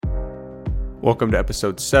Welcome to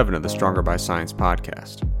episode 7 of the Stronger by Science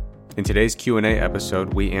podcast. In today's Q&A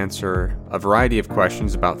episode, we answer a variety of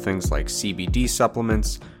questions about things like CBD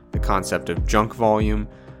supplements, the concept of junk volume,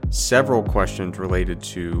 several questions related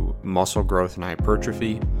to muscle growth and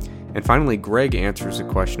hypertrophy, and finally, Greg answers a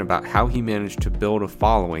question about how he managed to build a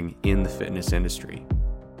following in the fitness industry.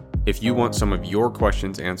 If you want some of your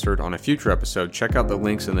questions answered on a future episode, check out the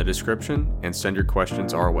links in the description and send your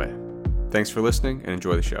questions our way. Thanks for listening and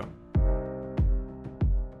enjoy the show.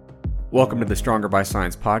 Welcome to the Stronger by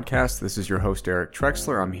Science podcast. This is your host, Eric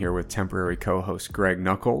Trexler. I'm here with temporary co-host Greg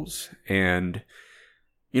Nuckols. And,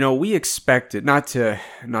 we expected not to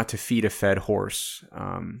feed a fed horse.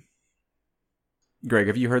 Greg,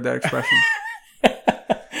 have you heard that expression?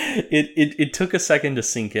 It took a second to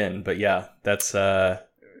sink in, but yeah, that's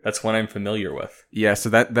one I'm familiar with. Yeah, so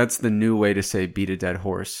that's the new way to say beat a dead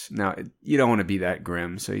horse. Now, you don't want to be that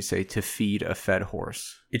grim, so you say to feed a fed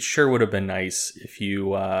horse. It sure would have been nice if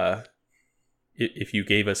you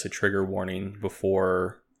gave us a trigger warning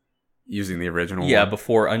before using the original one. Yeah,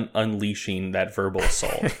 before unleashing that verbal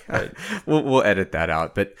assault. But we'll edit that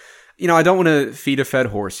out. But, I don't want to feed a fed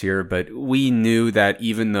horse here, but we knew that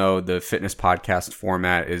even though the fitness podcast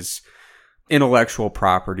format is intellectual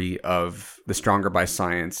property of the Stronger by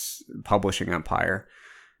Science publishing empire,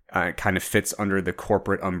 it kind of fits under the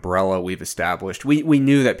corporate umbrella we've established. We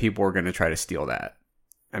knew that people were going to try to steal that.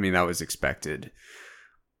 I mean, that was expected.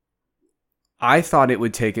 I thought it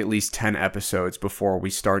would take at least 10 episodes before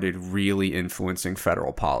we started really influencing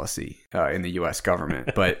federal policy in the U.S.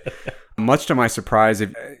 government. But much to my surprise,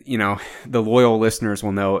 if the loyal listeners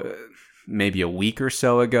will know, maybe a week or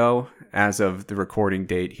so ago, as of the recording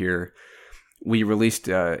date here, we released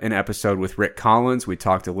an episode with Rick Collins. We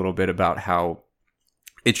talked a little bit about how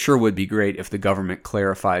it sure would be great if the government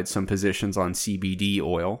clarified some positions on CBD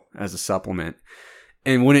oil as a supplement.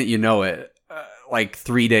 And wouldn't you know it, like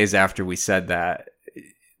 3 days after we said that,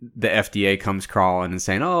 the FDA comes crawling and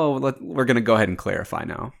saying, we're going to go ahead and clarify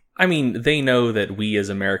now. I mean, they know that we as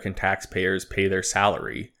American taxpayers pay their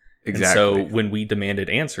salary. Exactly. And so when we demanded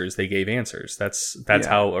answers, they gave answers. That's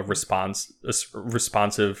how a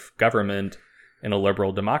responsive government in a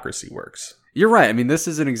liberal democracy works. You're right. I mean, this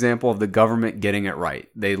is an example of the government getting it right.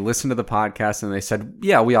 They listened to the podcast and they said,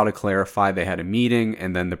 yeah, we ought to clarify. They had a meeting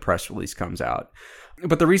and then the press release comes out.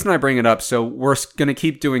 But the reason I bring it up, so we're going to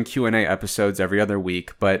keep doing Q&A episodes every other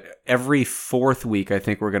week, but every fourth week, I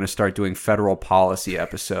think we're going to start doing federal policy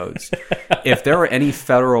episodes. If there are any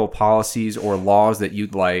federal policies or laws that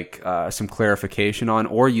you'd like some clarification on,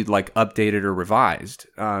 or you'd like updated or revised,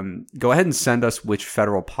 go ahead and send us which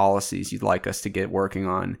federal policies you'd like us to get working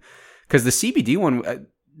on. Because the CBD one,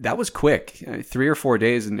 that was quick, 3 or 4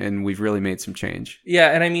 days, and we've really made some change. Yeah,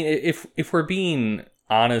 and I mean, if we're being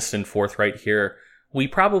honest and forthright here, we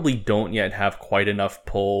probably don't yet have quite enough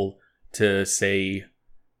pull to say,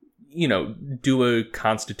 do a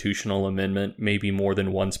constitutional amendment maybe more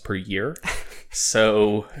than once per year.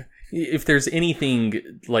 So if there's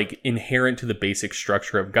anything like inherent to the basic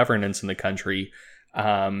structure of governance in the country,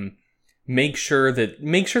 make sure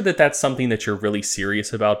that that's something that you're really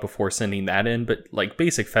serious about before sending that in. But like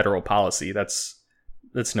basic federal policy, that's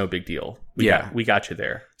no big deal. We got you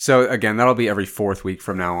there. So again, that'll be every fourth week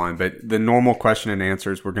from now on. But the normal question and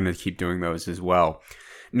answers, we're going to keep doing those as well.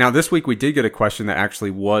 Now, this week we did get a question that actually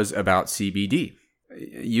was about CBD.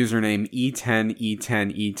 Username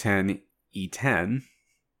E10E10E10E10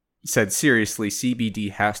 said, seriously, CBD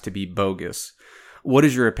has to be bogus. What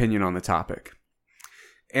is your opinion on the topic?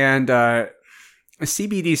 And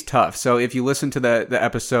CBD's tough. So if you listen to the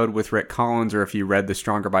episode with Rick Collins, or if you read the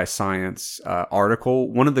Stronger by Science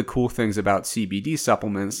article, one of the cool things about CBD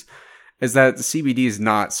supplements is that the CBD is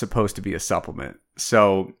not supposed to be a supplement.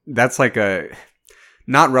 So that's like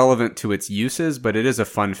not relevant to its uses, but it is a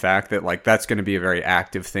fun fact that like that's going to be a very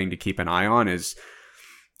active thing to keep an eye on, is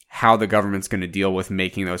how the government's going to deal with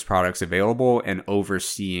making those products available and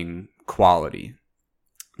overseeing quality.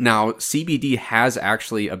 Now, CBD has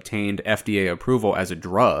actually obtained FDA approval as a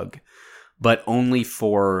drug, but only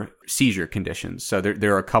for seizure conditions. So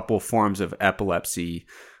there are a couple forms of epilepsy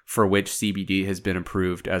for which CBD has been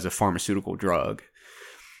approved as a pharmaceutical drug.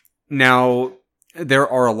 Now, there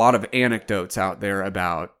are a lot of anecdotes out there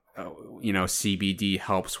about, CBD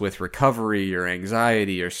helps with recovery or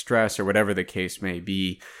anxiety or stress or whatever the case may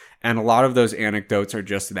be. And a lot of those anecdotes are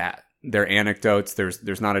just that. They're anecdotes.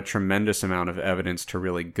 There's not a tremendous amount of evidence to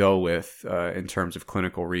really go with in terms of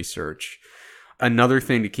clinical research. Another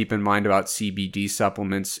thing to keep in mind about CBD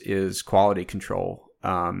supplements is quality control.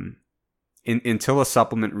 Until a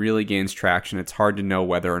supplement really gains traction, it's hard to know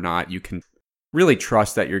whether or not you can really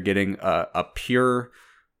trust that you're getting a pure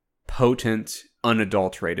potent,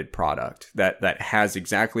 unadulterated product that has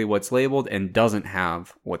exactly what's labeled and doesn't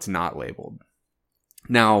have what's not labeled.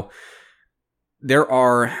 Now, there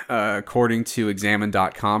are, according to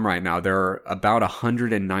examine.com right now, there are about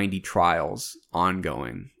 190 trials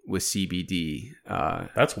ongoing with CBD.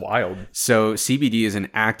 That's wild. So CBD is an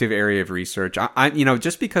active area of research. I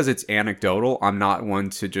just because it's anecdotal, I'm not one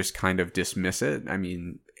to just kind of dismiss it. I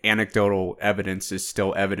mean, anecdotal evidence is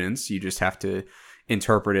still evidence. You just have to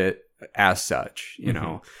interpret it as such, you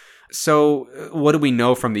know. So what do we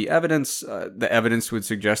know from the evidence? The evidence would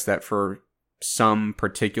suggest that for some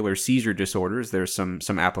particular seizure disorders, there's some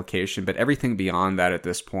application, but everything beyond that at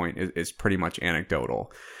this point is pretty much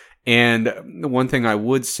anecdotal. And the one thing I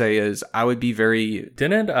would say is I would be very...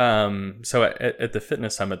 So at the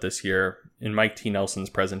fitness summit this year, in Mike T.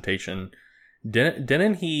 Nelson's presentation,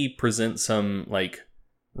 didn't he present some like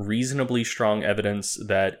reasonably strong evidence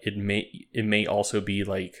that it may also be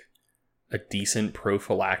like a decent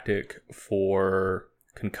prophylactic for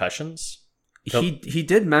concussions? He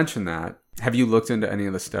did mention that. Have you looked into any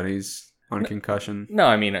of the studies on concussion? No,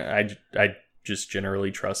 I mean, I just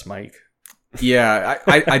generally trust Mike. Yeah,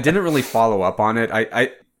 I didn't really follow up on it.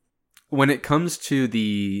 I when it comes to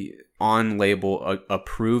the on-label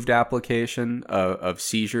approved application of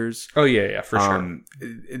seizures. Oh, yeah, for sure.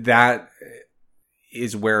 That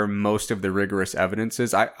is where most of the rigorous evidence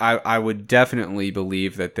is. I would definitely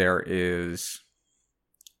believe that there is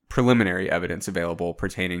preliminary evidence available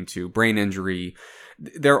pertaining to brain injury.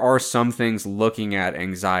 There are some things looking at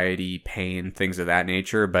anxiety, pain, things of that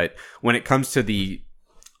nature, but when it comes to the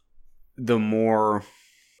more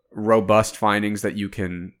robust findings that you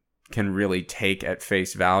can really take at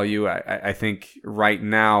face value, I think right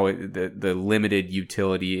now the limited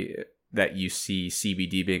utility that you see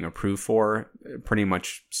CBD being approved for pretty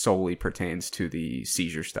much solely pertains to the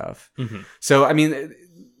seizure stuff. Mm-hmm. So, I mean,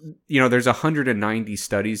 there's 190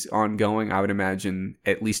 studies ongoing. I would imagine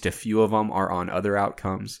at least a few of them are on other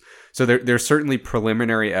outcomes. So there's certainly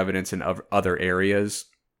preliminary evidence in other areas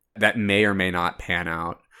that may or may not pan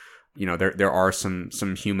out. There are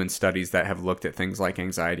some human studies that have looked at things like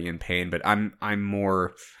anxiety and pain, but I'm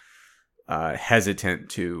more hesitant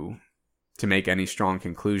to make any strong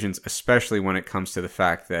conclusions, especially when it comes to the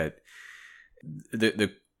fact that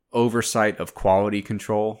the oversight of quality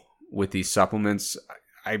control with these supplements,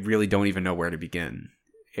 I really don't even know where to begin.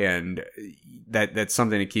 And that's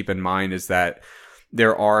something to keep in mind, is that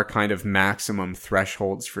there are kind of maximum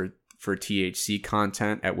thresholds for THC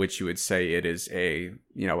content at which you would say it is a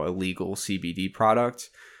legal CBD product.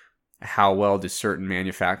 How well do certain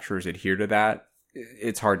manufacturers adhere to that?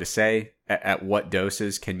 It's hard to say. At what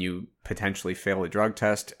doses can you potentially fail a drug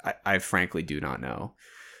test? I frankly do not know.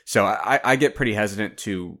 So I get pretty hesitant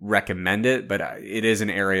to recommend it, but it is an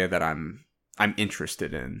area that I'm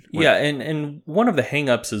interested in. Yeah, and one of the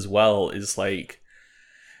hangups as well is like,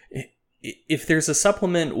 if there's a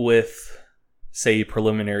supplement with, say,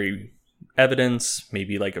 preliminary evidence,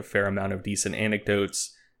 maybe like a fair amount of decent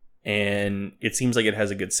anecdotes, and it seems like it has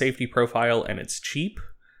a good safety profile and it's cheap,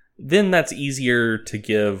 then that's easier to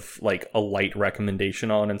give like a light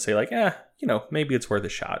recommendation on and say like, maybe it's worth a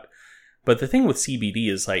shot. But the thing with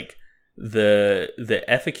CBD is like the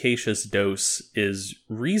efficacious dose is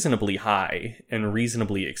reasonably high and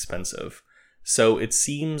reasonably expensive. So it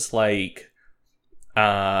seems like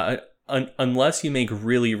unless you make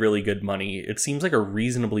really, really good money, it seems like a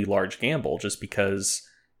reasonably large gamble, just because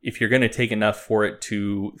if you're going to take enough for it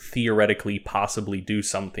to theoretically possibly do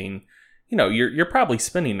something, you're probably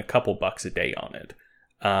spending a couple bucks a day on it,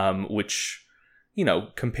 which,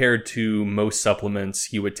 compared to most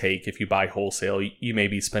supplements you would take if you buy wholesale, you may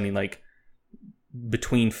be spending like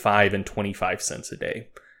between 5 and 25 cents a day.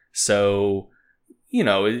 So,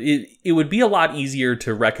 it would be a lot easier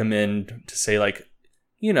to recommend to say like,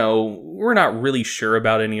 we're not really sure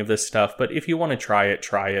about any of this stuff, but if you want to try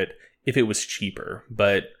it if it was cheaper.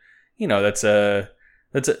 But, that's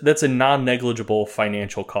a non-negligible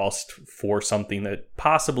financial cost for something that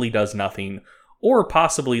possibly does nothing, or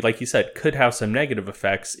possibly, like you said, could have some negative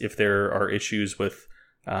effects if there are issues with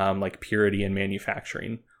like purity and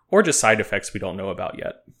manufacturing, or just side effects we don't know about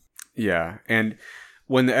yet. Yeah, and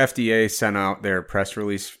when the FDA sent out their press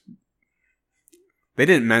release, they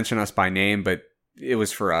didn't mention us by name, but it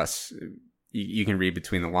was for us. You can read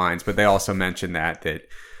between the lines, but they also mentioned that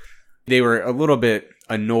they were a little bit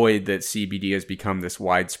annoyed that CBD has become this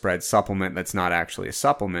widespread supplement that's not actually a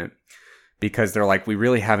supplement, because they're like, we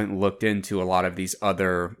really haven't looked into a lot of these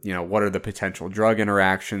other, what are the potential drug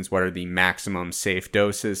interactions? What are the maximum safe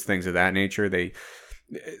doses? Things of that nature. The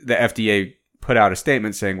FDA put out a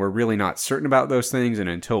statement saying we're really not certain about those things, and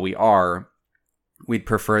until we are, we'd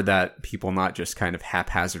prefer that people not just kind of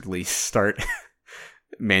haphazardly start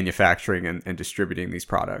manufacturing and distributing these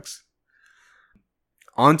products.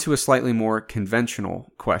 On to a slightly more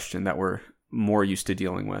conventional question that we're more used to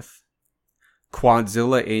dealing with.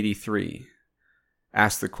 Quadzilla83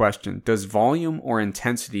 asked the question, does volume or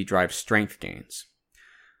intensity drive strength gains?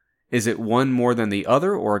 Is it one more than the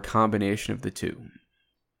other or a combination of the two?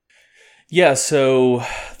 Yeah, so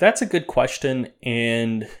that's a good question,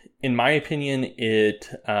 and in my opinion, it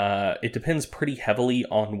depends pretty heavily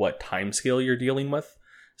on what timescale you're dealing with.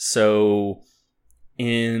 So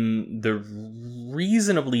in the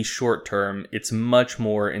reasonably short term, it's much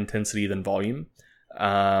more intensity than volume.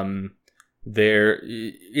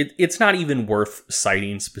 It's not even worth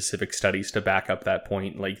citing specific studies to back up that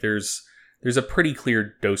point. Like there's a pretty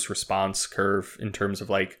clear dose response curve in terms of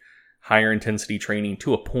like higher intensity training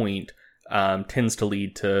to a point tends to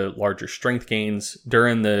lead to larger strength gains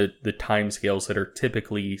during the time scales that are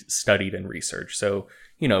typically studied in research. So,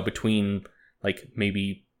 between like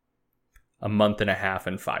maybe a month and a half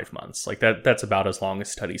and 5 months, like that's about as long as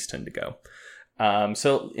studies tend to go.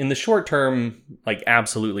 So in the short term, like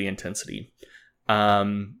absolutely intensity.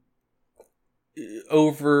 Over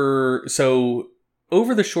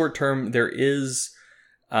the short term, there is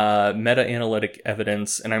meta-analytic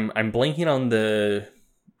evidence, and I'm blanking on the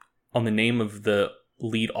name of the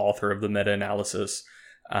lead author of the meta-analysis,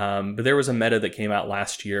 but there was a meta that came out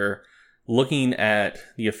last year looking at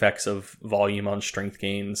the effects of volume on strength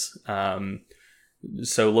gains.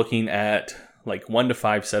 So looking at like 1 to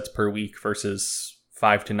 5 sets per week versus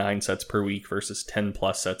 5 to 9 sets per week versus 10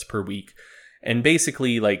 plus sets per week. And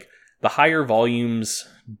basically like the higher volumes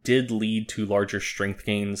did lead to larger strength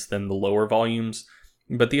gains than the lower volumes,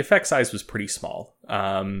 but the effect size was pretty small.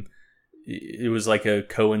 It was like a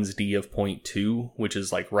Cohen's d of 0.2, which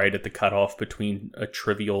is like right at the cutoff between a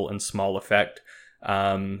trivial and small effect.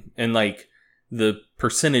 And like the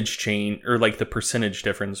percentage change or like the percentage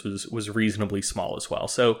difference was reasonably small as well.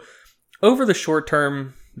 So over the short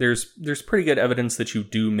term, there's pretty good evidence that you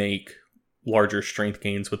do make larger strength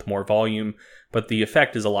gains with more volume, but the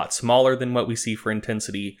effect is a lot smaller than what we see for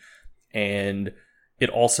intensity. And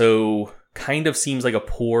it also kind of seems like a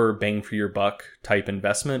poor bang for your buck type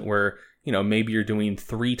investment where, maybe you're doing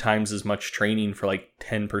 3 times as much training for like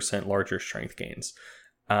 10% larger strength gains.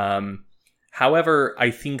 However,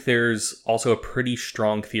 I think there's also a pretty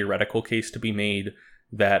strong theoretical case to be made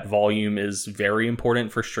that volume is very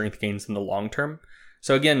important for strength gains in the long term.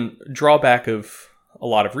 So again, drawback of a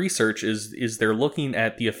lot of research is they're looking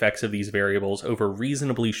at the effects of these variables over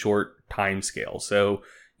reasonably short time scales. So,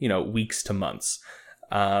 weeks to months.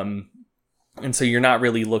 And so you're not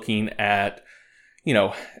really looking at,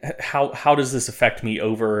 how does this affect me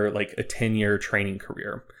over like a 10-year training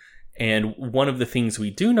career? And one of the things we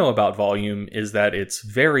do know about volume is that it's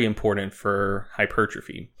very important for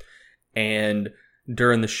hypertrophy. And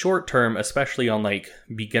during the short term, especially on like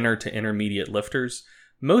beginner to intermediate lifters,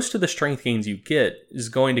 most of the strength gains you get is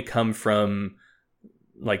going to come from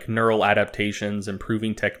like neural adaptations,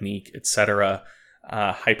 improving technique, etc.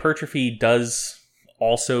 Hypertrophy does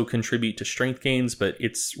also contribute to strength gains, but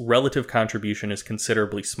its relative contribution is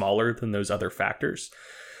considerably smaller than those other factors.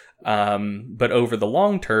 But over the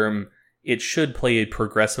long term, it should play a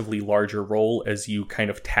progressively larger role as you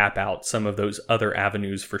kind of tap out some of those other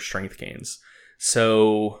avenues for strength gains.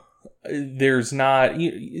 So there's not,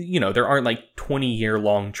 there aren't like 20-year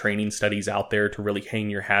long training studies out there to really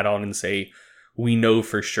hang your hat on and say, we know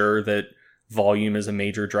for sure that volume is a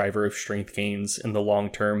major driver of strength gains in the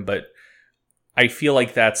long term. But I feel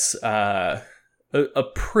like that's a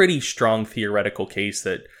pretty strong theoretical case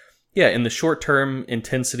that, yeah, in the short term,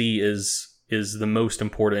 intensity is the most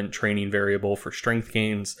important training variable for strength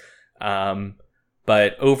gains.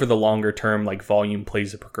 But over the longer term, like volume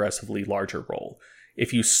plays a progressively larger role.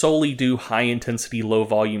 If you solely do high intensity, low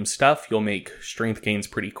volume stuff, you'll make strength gains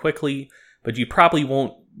pretty quickly, but you probably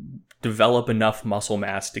won't develop enough muscle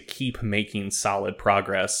mass to keep making solid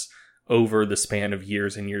progress over the span of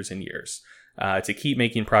years and years and years. To keep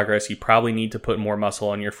making progress, you probably need to put more muscle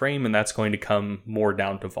on your frame, and that's going to come more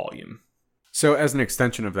down to volume. So as an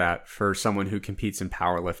extension of that, for someone who competes in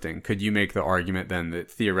powerlifting, could you make the argument then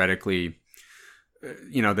that theoretically,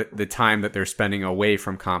 the time that they're spending away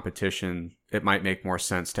from competition, it might make more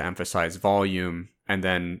sense to emphasize volume and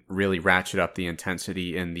then really ratchet up the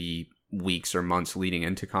intensity in the weeks or months leading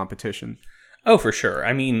into competition? Oh, for sure.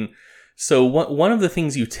 I mean, so one of the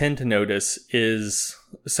things you tend to notice is,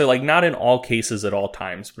 so like not in all cases at all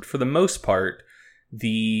times, but for the most part,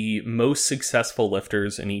 the most successful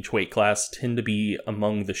lifters in each weight class tend to be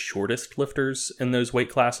among the shortest lifters in those weight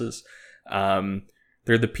classes.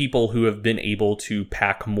 They're the people who have been able to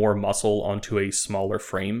pack more muscle onto a smaller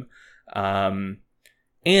frame.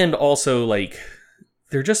 And also, like,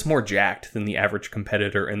 they're just more jacked than the average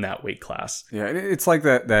competitor in that weight class. Yeah, it's like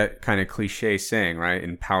that kind of cliche saying, right?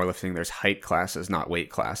 In powerlifting, there's height classes, not weight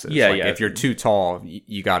classes. Yeah, like, yeah. If you're too tall,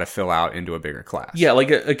 you got to fill out into a bigger class. Yeah,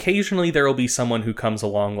 like, occasionally there will be someone who comes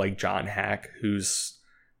along like John Hack, who's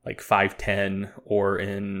like 5'10", or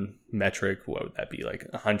in metric, what would that be, like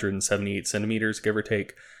 178 centimeters, give or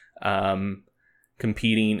take,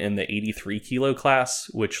 competing in the 83 kilo class,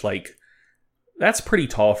 which, like, that's pretty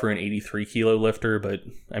tall for an 83 kilo lifter, but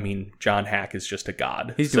I mean, John Hack is just a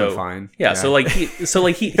god. He's doing fine. Yeah, so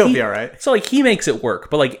he'll be all right. So like he makes it work,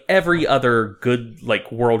 but like every other good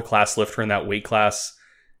like world class lifter in that weight class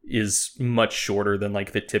is much shorter than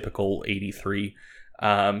like the typical 83.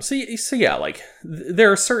 So yeah, like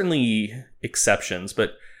there are certainly exceptions,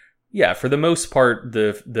 but yeah, for the most part,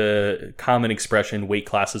 the common expression "weight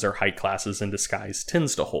classes are height classes in disguise"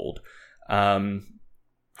 tends to hold.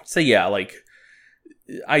 So yeah, like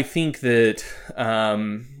I think that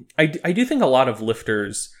I do think a lot of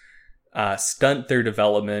lifters stunt their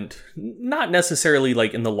development, not necessarily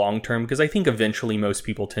like in the long term, because I think eventually most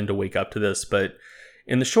people tend to wake up to this, but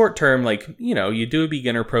in the short term, like, you know, you do a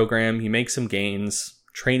beginner program, you make some gains,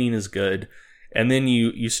 training is good, and then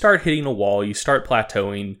you start hitting a wall, you start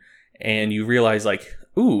plateauing, and you realize like,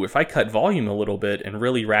 ooh, if I cut volume a little bit and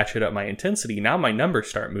really ratchet up my intensity, now my numbers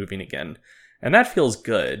start moving again. And that feels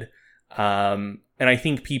good. And I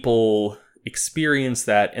think people experience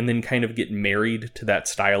that and then kind of get married to that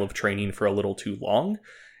style of training for a little too long.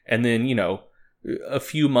 And then, you know, a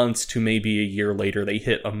few months to maybe a year later, they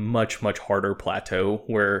hit a much, much harder plateau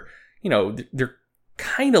where, you know, they're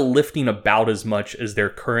kind of lifting about as much as their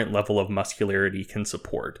current level of muscularity can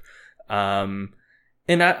support.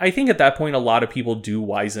 And I think at that point, a lot of people do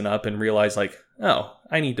wisen up and realize like, oh,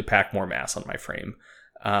 I need to pack more mass on my frame.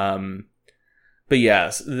 But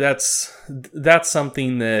yes, that's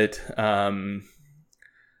something that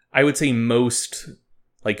I would say most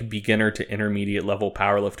like beginner to intermediate level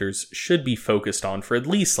powerlifters should be focused on for at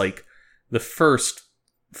least like the first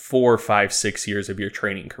 4, 5, 6 years of your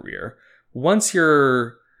training career. Once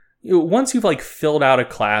you've like filled out a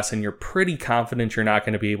class and you're pretty confident you're not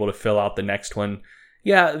going to be able to fill out the next one,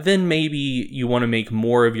 yeah, then maybe you want to make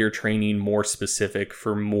more of your training more specific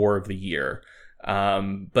for more of the year.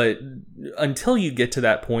 But until you get to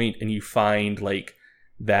that point and you find like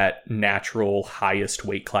that natural highest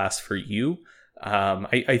weight class for you,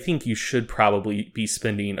 I think you should probably be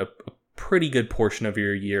spending a pretty good portion of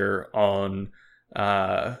your year on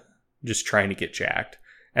just trying to get jacked.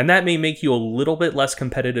 And that may make you a little bit less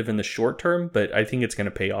competitive in the short term, but I think it's going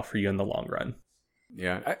to pay off for you in the long run.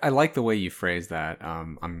 Yeah, I like the way you phrase that.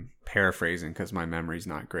 I'm paraphrasing because my memory's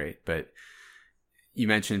not great, but you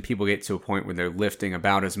mentioned people get to a point where they're lifting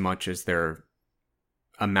about as much as their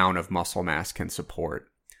amount of muscle mass can support.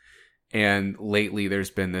 And lately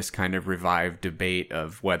there's been this kind of revived debate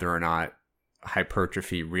of whether or not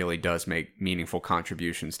hypertrophy really does make meaningful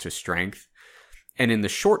contributions to strength. And in the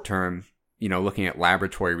short term, you know, looking at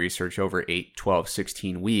laboratory research over 8, 12,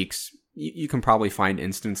 16 weeks, you can probably find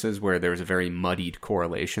instances where there's a very muddied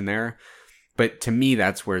correlation there. But to me,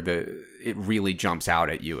 that's where it really jumps out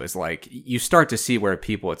at you, is like you start to see where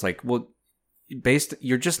people, it's like, well,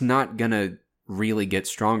 you're just not going to really get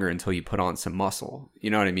stronger until you put on some muscle. You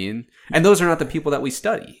know what I mean? And those are not the people that we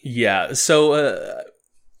study. Yeah. So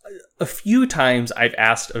a few times I've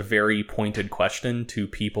asked a very pointed question to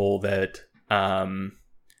people that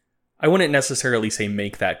I wouldn't necessarily say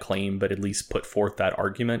make that claim, but at least put forth that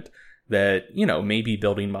argument that, you know, maybe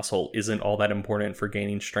building muscle isn't all that important for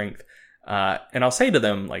gaining strength. And I'll say to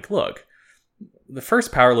them, like, look, the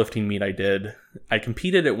first powerlifting meet I did, I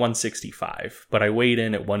competed at 165, but I weighed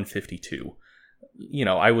in at 152. You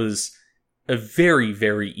know, I was a very,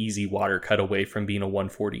 very easy water cut away from being a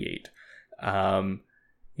 148.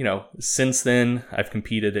 You know, since then, I've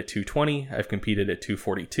competed at 220, I've competed at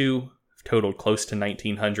 242, I've totaled close to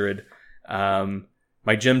 1900.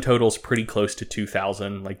 My gym total's pretty close to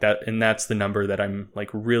 2000, like that, and that's the number that I'm like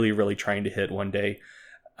really, really trying to hit one day.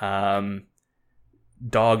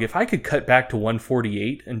 Dog, if I could cut back to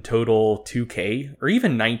 148 and total 2K or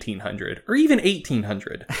even 1900 or even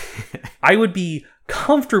 1800, I would be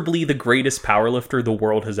comfortably the greatest powerlifter the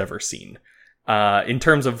world has ever seen. In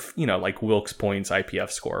terms of, you know, like Wilks points, IPF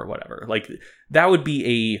score, or whatever. Like that would be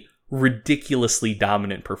a ridiculously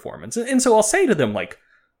dominant performance. And so I'll say to them, like,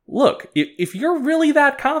 look, if you're really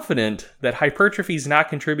that confident that hypertrophy is not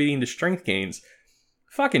contributing to strength gains,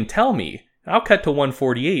 fucking tell me. I'll cut to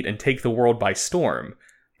 148 and take the world by storm.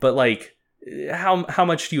 But like, how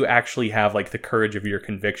much do you actually have like the courage of your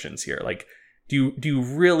convictions here? Like, do you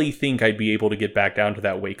really think I'd be able to get back down to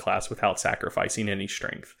that weight class without sacrificing any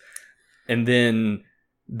strength? And then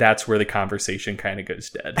that's where the conversation kind of goes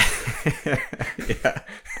dead. Yeah.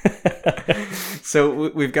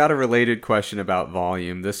 So we've got a related question about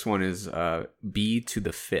volume. This one is B to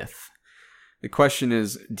the 5th. The question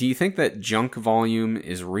is, do you think that junk volume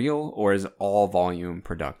is real, or is all volume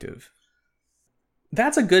productive?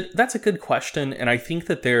 That's a good question, and I think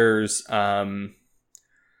that there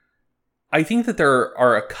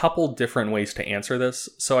are a couple different ways to answer this.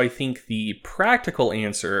 So I think the practical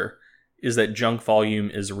answer is that junk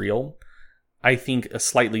volume is real. I think a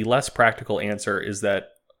slightly less practical answer is that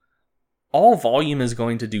all volume is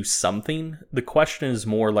going to do something. The question is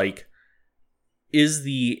more like, is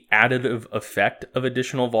the additive effect of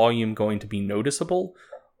additional volume going to be noticeable,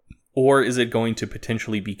 or is it going to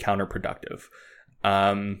potentially be counterproductive?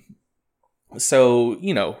 So,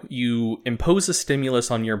 you impose a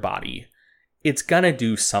stimulus on your body, it's gonna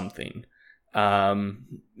do something,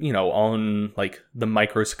 on like the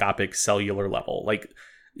microscopic cellular level. Like,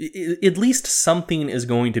 at least something is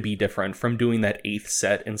going to be different from doing that 8th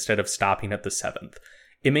set instead of stopping at the 7th.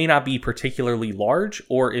 It may not be particularly large,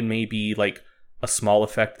 or it may be like a small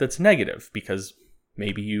effect that's negative because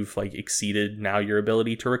maybe you've like exceeded now your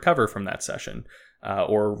ability to recover from that session,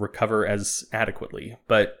 or recover as adequately.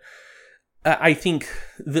 But I think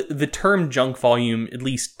the term junk volume, at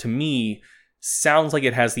least to me, sounds like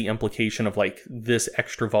it has the implication of like this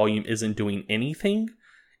extra volume isn't doing anything.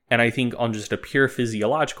 And I think on just a pure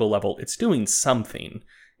physiological level, it's doing something.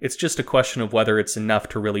 It's just a question of whether it's enough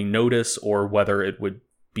to really notice or whether it would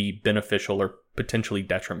be beneficial or potentially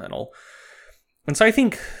detrimental. And so I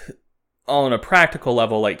think on a practical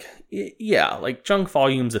level, like, yeah, like junk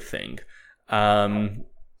volume's a thing.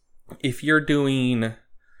 If you're doing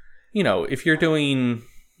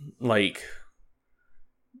like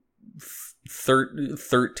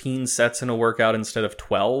 13 sets in a workout instead of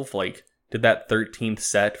 12, like, did that 13th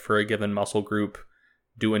set for a given muscle group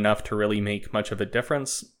do enough to really make much of a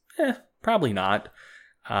difference? Probably not.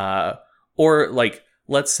 Or like,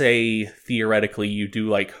 let's say theoretically you do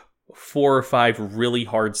like 4 or 5 really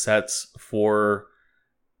hard sets for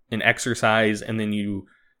an exercise, and then you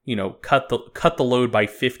cut the load by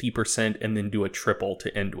 50% and then do a triple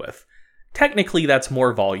to end with. Technically that's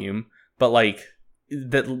more volume, but like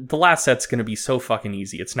the last set's going to be so fucking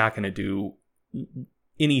easy. It's not going to do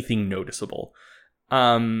anything noticeable.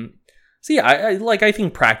 So yeah, I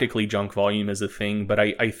think practically junk volume is a thing, but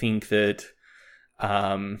I think that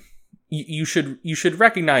you should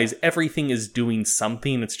recognize everything is doing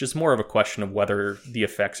something. It's just more of a question of whether the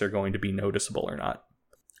effects are going to be noticeable or not.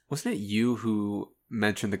 Wasn't it you who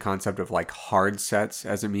mentioned the concept of like hard sets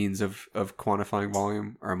as a means of quantifying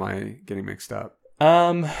volume, or am I getting mixed up?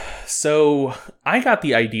 So I got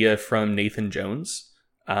the idea from Nathan Jones.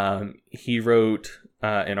 He wrote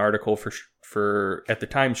an article for at the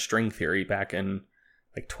time String Theory back in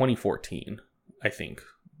like 2014, I think,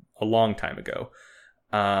 a long time ago.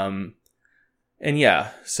 And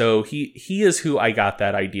yeah, so he is who I got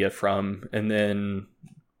that idea from, and then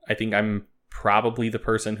I think I'm probably the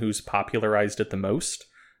person who's popularized it the most,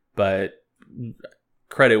 but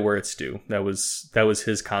credit where it's due. That was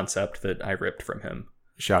his concept that I ripped from him.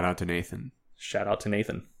 Shout out to Nathan.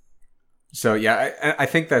 So yeah, I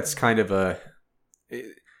think that's kind of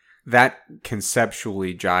that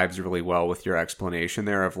conceptually jives really well with your explanation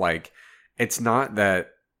there of like, it's not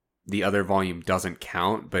that the other volume doesn't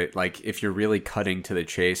count, but like if you're really cutting to the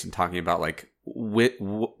chase and talking about like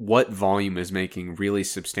what volume is making really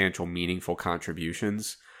substantial, meaningful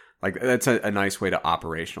contributions, like that's a nice way to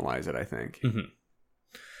operationalize it, I think. Mm-hmm.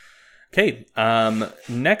 Okay,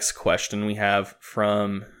 next question we have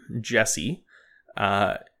from Jesse.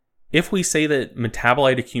 If we say that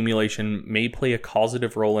metabolite accumulation may play a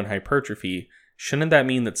causative role in hypertrophy, shouldn't that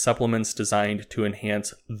mean that supplements designed to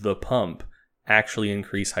enhance the pump actually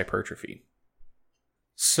increase hypertrophy?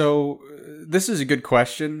 So this is a good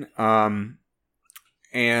question.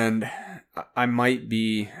 And I might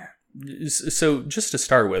be... So just to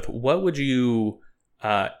start with, what would you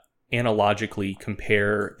analogically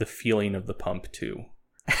compare the feeling of the pump to?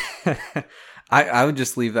 I would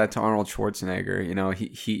just leave that to Arnold Schwarzenegger. You know,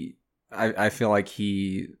 I feel like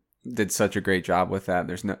he did such a great job with that.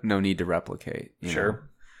 There's no need to replicate. Sure.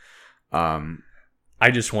 I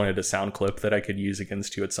just wanted a sound clip that I could use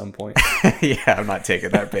against you at some point. Yeah, I'm not taking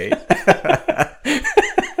that bait.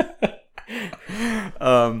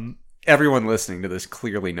 Everyone listening to this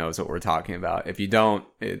clearly knows what we're talking about. If you don't,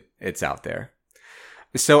 it's out there.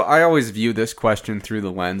 So I always view this question through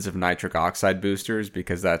the lens of nitric oxide boosters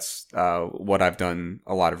because that's what I've done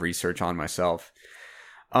a lot of research on myself.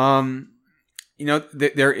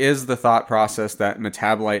 There is the thought process that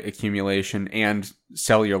metabolite accumulation and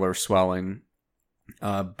cellular swelling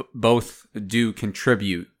both do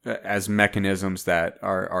contribute as mechanisms that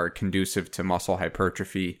are conducive to muscle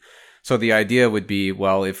hypertrophy. So the idea would be,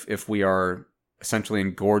 well, if we are essentially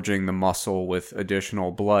engorging the muscle with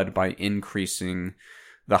additional blood by increasing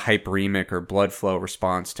the hyperemic or blood flow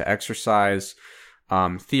response to exercise,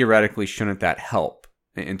 theoretically, shouldn't that help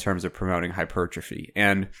in terms of promoting hypertrophy?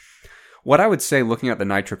 And what I would say, looking at the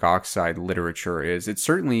nitric oxide literature, is it's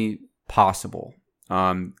certainly possible.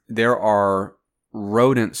 There are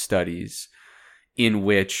rodent studies in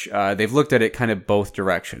which they've looked at it kind of both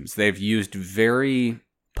directions. They've used very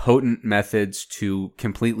potent methods to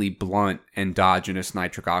completely blunt endogenous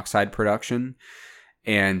nitric oxide production.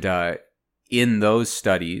 And in those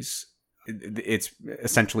studies, it's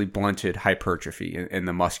essentially blunted hypertrophy in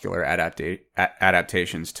the muscular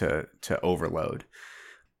adaptations to overload.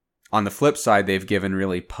 On the flip side, they've given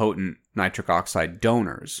really potent nitric oxide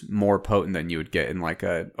donors, more potent than you would get in like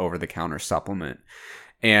a over-the-counter supplement.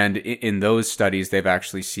 And in those studies, they've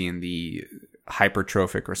actually seen the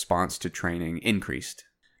hypertrophic response to training increased.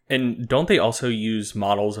 And don't they also use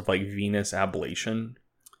models of like venous ablation,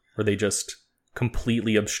 where they just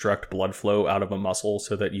completely obstruct blood flow out of a muscle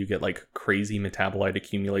so that you get like crazy metabolite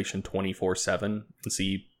accumulation 24/7 and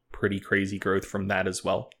see pretty crazy growth from that as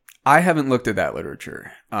well? I haven't looked at that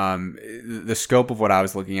literature. The scope of what I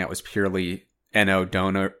was looking at was purely NO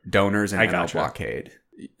donors and NO blockade.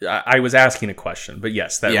 I was asking a question, but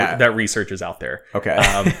yes, that research is out there.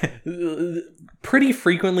 Okay. Pretty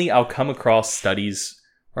frequently, I'll come across studies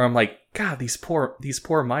where I'm like, God, these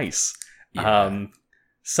poor mice. Yeah.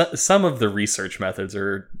 Some of the research methods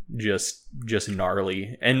are just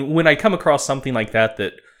gnarly, and when I come across something like that,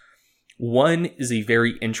 one is a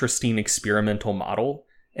very interesting experimental model,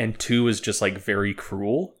 and two is just like very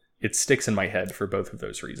cruel, it sticks in my head for both of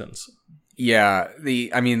those reasons. Yeah,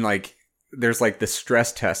 there's like the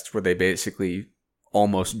stress tests where they basically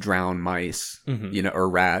almost drown mice, or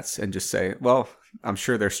rats, and just say, well, I'm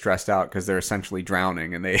sure they're stressed out because they're essentially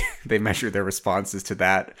drowning, and they measure their responses to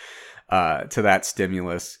that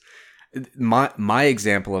stimulus. My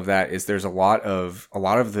example of that is there's a lot of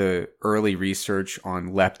the early research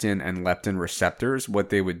on leptin and leptin receptors. What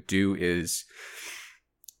they would do is,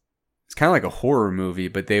 it's kind of like a horror movie,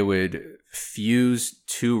 but they would fuse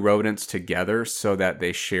two rodents together so that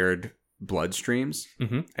they shared bloodstreams,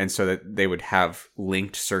 and so that they would have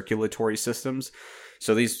linked circulatory systems.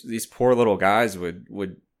 So these poor little guys would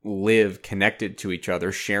live connected to each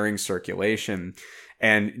other, sharing circulation.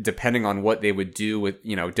 And depending on what they would do with,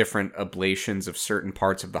 different ablations of certain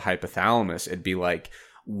parts of the hypothalamus, it'd be like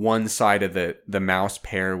one side of the mouse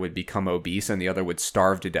pair would become obese and the other would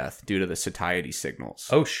starve to death due to the satiety signals.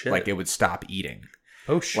 Oh, shit. Like it would stop eating.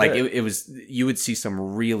 Oh, shit. Like it was, you would see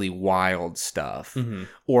some really wild stuff.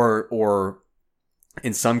 Or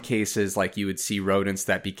in some cases, like you would see rodents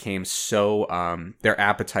that became so, their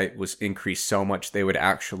appetite was increased so much, they would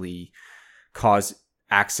actually cause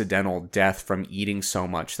accidental death from eating so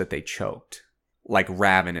much that they choked, like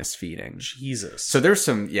ravenous feeding. Jesus. So there's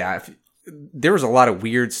there was a lot of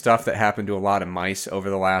weird stuff that happened to a lot of mice over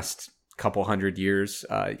the last couple hundred years.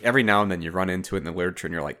 Every now and then you run into it in the literature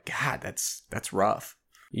and you're like, God, that's rough.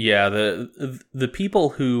 Yeah. The people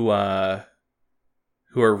who are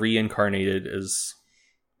reincarnated as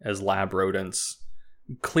lab rodents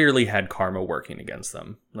clearly had karma working against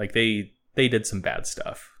them. Like they did some bad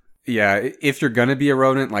stuff. Yeah, if you're gonna be a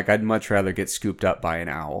rodent, like I'd much rather get scooped up by an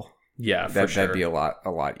owl. Yeah, for sure. That'd be a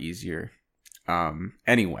lot easier.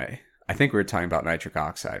 Anyway, I think we were talking about nitric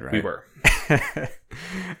oxide, right? We were.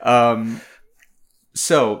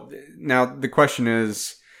 So now the question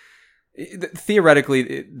is,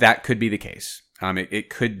 theoretically, that could be the case.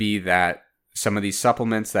 It could be that some of these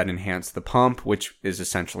supplements that enhance the pump, which is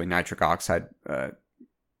essentially nitric oxide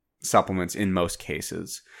supplements in most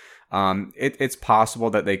cases, it's possible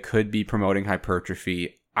that they could be promoting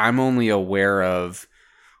hypertrophy. I'm only aware of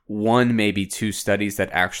one, maybe two studies that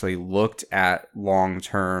actually looked at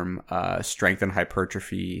long-term strength and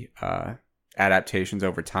hypertrophy adaptations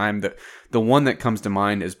over time. The one that comes to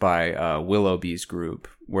mind is by Willoughby's group,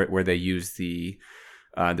 where they use the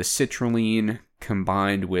citrulline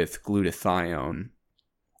combined with glutathione,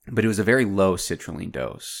 but it was a very low citrulline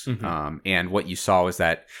dose. And what you saw was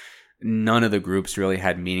that none of the groups really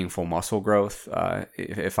had meaningful muscle growth,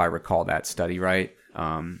 if I recall that study right.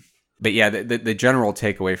 But yeah, the general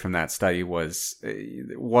takeaway from that study was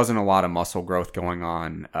there wasn't a lot of muscle growth going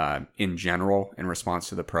on in general in response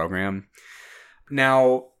to the program.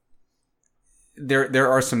 Now,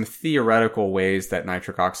 there are some theoretical ways that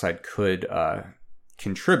nitric oxide could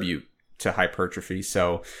contribute to hypertrophy.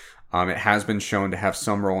 So it has been shown to have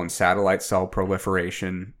some role in satellite cell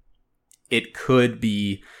proliferation. It could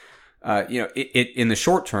be, in the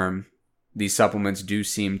short term, these supplements do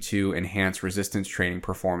seem to enhance resistance training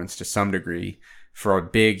performance to some degree. For a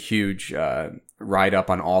big, huge write-up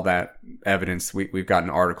on all that evidence, we've got an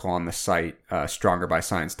article on the site,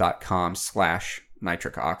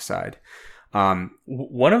 strongerbyscience.com/nitric oxide.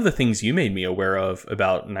 One of the things you made me aware of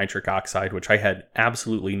about nitric oxide, which I had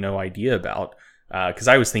absolutely no idea about, because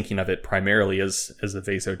I was thinking of it primarily as a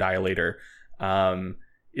vasodilator,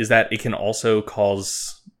 is that it can also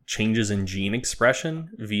cause changes in gene expression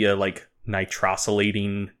via like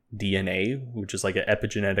nitrosylating DNA, which is like an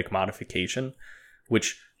epigenetic modification,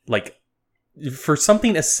 which like for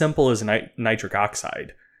something as simple as nitric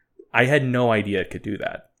oxide, I had no idea it could do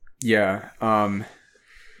that. Yeah.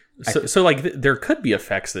 So like there could be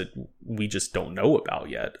effects that we just don't know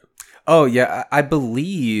about yet. Oh yeah, I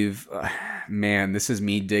believe, man, this is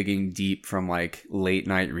me digging deep from like late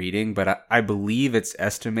night reading, but I believe it's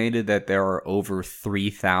estimated that there are over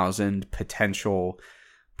 3,000 potential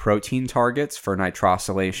protein targets for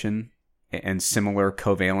nitrosylation and similar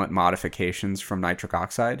covalent modifications from nitric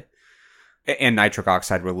oxide and nitric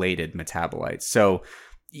oxide related metabolites. So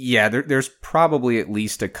yeah, there's probably at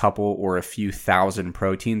least a couple or a few thousand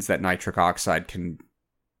proteins that nitric oxide can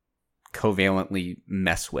covalently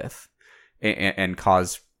mess with and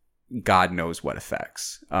cause God knows what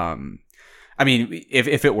effects. I mean,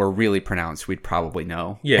 if it were really pronounced, we'd probably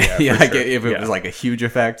know. Yeah, like sure. If it was like a huge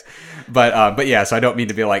effect. But yeah, so I don't mean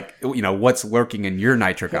to be like, what's lurking in your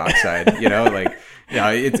nitric oxide,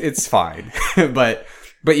 it's fine.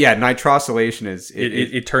 But yeah, nitrosylation is...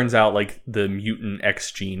 It turns out like the mutant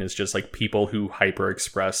X gene is just like people who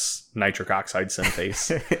hyperexpress nitric oxide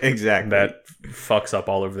synthase. Exactly. That fucks up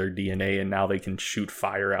all of their DNA and now they can shoot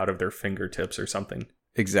fire out of their fingertips or something.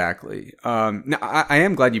 Exactly. Now, I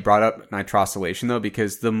am glad you brought up nitrosylation, though,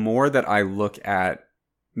 because the more that I look at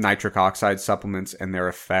nitric oxide supplements and their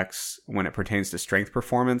effects when it pertains to strength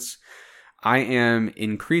performance, I am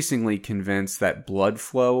increasingly convinced that blood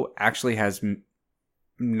flow actually has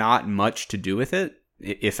not much to do with it,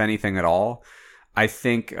 if anything at all. I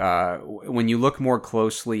think when you look more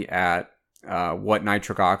closely at what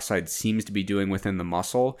nitric oxide seems to be doing within the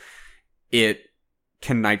muscle, it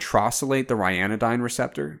can nitrosylate the ryanodine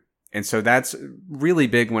receptor. And so that's really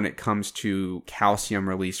big when it comes to calcium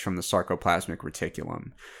release from the sarcoplasmic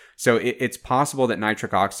reticulum. So it's possible that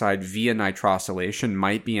nitric oxide via nitrosylation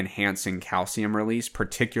might be enhancing calcium release,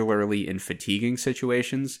 particularly in fatiguing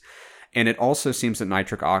situations. And it also seems that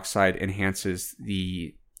nitric oxide enhances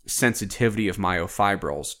the sensitivity of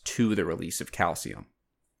myofibrils to the release of calcium.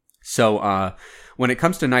 So when it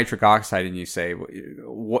comes to nitric oxide and you say,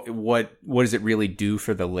 what does it really do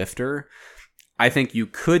for the lifter? I think you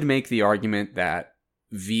could make the argument that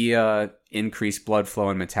via increased blood flow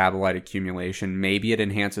and metabolite accumulation, maybe it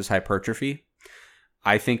enhances hypertrophy.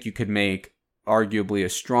 I think you could make arguably a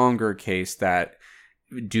stronger case that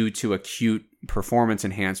due to acute performance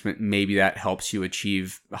enhancement, maybe that helps you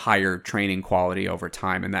achieve higher training quality over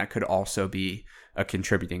time, and that could also be a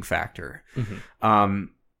contributing factor. Mm-hmm.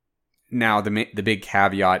 Now, the big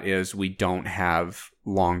caveat is we don't have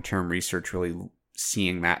long-term research really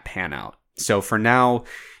seeing that pan out. So for now,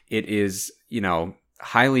 it is,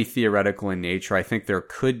 highly theoretical in nature. I think there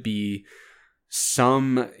could be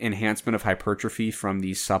some enhancement of hypertrophy from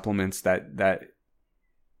these supplements that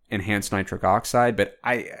enhance nitric oxide, but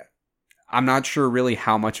I'm not sure really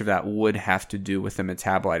how much of that would have to do with the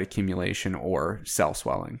metabolite accumulation or cell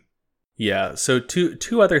swelling. Yeah, so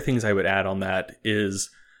two other things I would add on that is,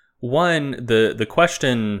 one, the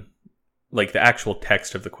question, like the actual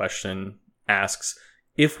text of the question asks,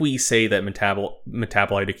 if we say that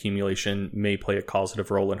metabolite accumulation may play a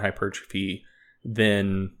causative role in hypertrophy,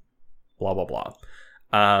 then blah, blah, blah.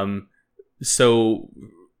 So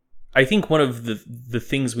I think one of the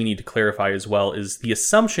things we need to clarify as well is the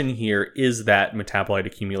assumption here is that metabolite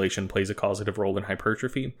accumulation plays a causative role in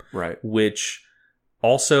hypertrophy. Right. Which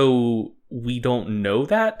also we don't know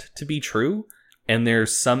that to be true. And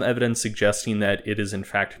there's some evidence suggesting that it is in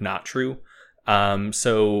fact not true.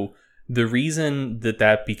 So the reason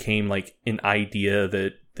that became like an idea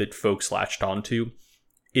that folks latched onto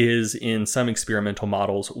is in some experimental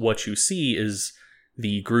models, what you see is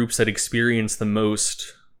the groups that experience the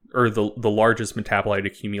most or the largest metabolite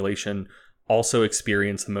accumulation also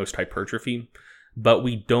experience the most hypertrophy. but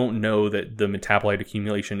we don't know that the metabolite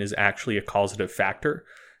accumulation is actually a causative factor.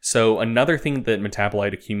 So another thing that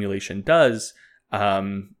metabolite accumulation does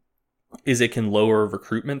is it can lower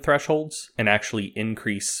recruitment thresholds and actually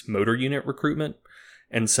increase motor unit recruitment.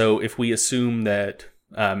 And so if we assume that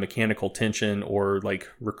mechanical tension or like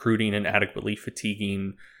recruiting and adequately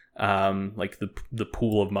fatiguing like the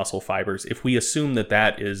pool of muscle fibers, if we assume that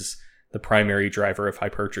that is the primary driver of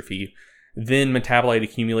hypertrophy, then metabolite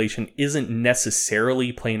accumulation isn't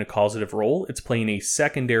necessarily playing a causative role. It's playing a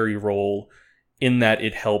secondary role in that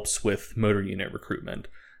it helps with motor unit recruitment.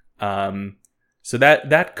 So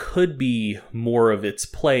that could be more of its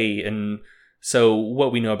play. And so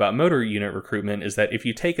what we know about motor unit recruitment is that if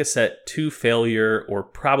you take a set to failure or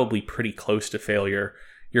probably pretty close to failure,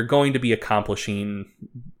 you're going to be accomplishing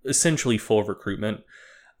essentially full recruitment.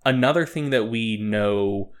 Another thing that we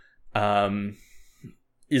know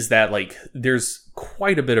is that like there's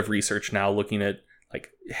quite a bit of research now looking at like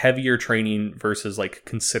heavier training versus like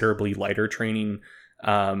considerably lighter training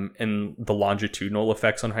and the longitudinal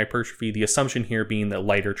effects on hypertrophy. The assumption here being that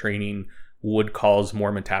lighter training would cause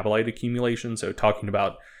more metabolite accumulation. So talking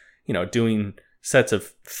about, doing sets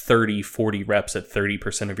of 30, 40 reps at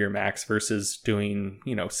 30% of your max versus doing,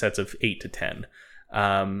 sets of 8 to 10.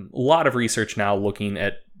 A lot of research now looking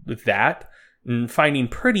at that and finding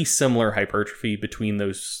pretty similar hypertrophy between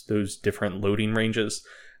those different loading ranges,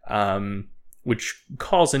 which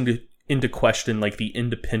calls into question like the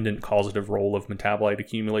independent causative role of metabolite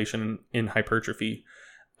accumulation in hypertrophy.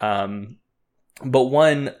 But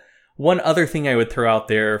one other thing I would throw out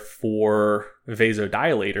there for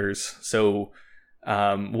vasodilators, so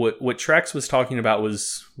what Trex was talking about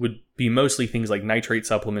would be mostly things like nitrate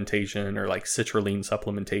supplementation or like citrulline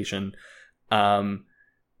supplementation.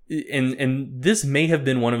 And this may have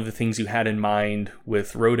been one of the things you had in mind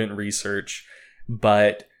with rodent research,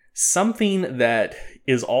 but something that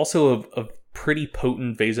is also a pretty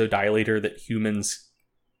potent vasodilator that humans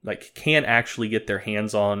like can actually get their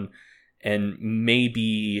hands on and may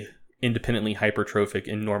be independently hypertrophic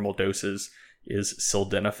in normal doses is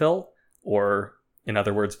sildenafil, or in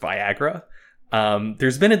other words, Viagra.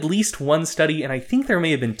 There's been at least one study, and I think there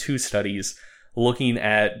may have been 2 studies looking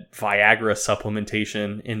at Viagra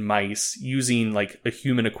supplementation in mice using like a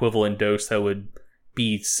human equivalent dose that would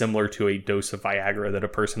be similar to a dose of Viagra that a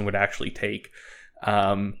person would actually take.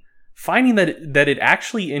 Finding that it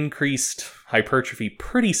actually increased hypertrophy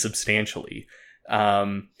pretty substantially.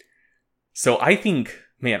 So I think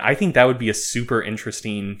that would be a super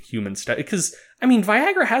interesting human study, because I mean,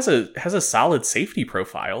 Viagra has a solid safety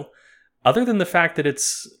profile. Other than the fact that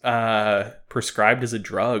it's prescribed as a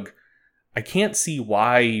drug, I can't see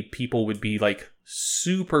why people would be like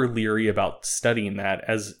super leery about studying that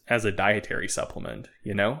as a dietary supplement,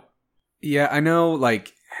 Yeah, I know,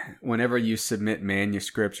 like, whenever you submit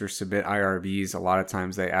manuscripts or submit IRBs, a lot of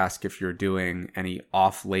times they ask if you're doing any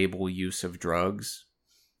off-label use of drugs.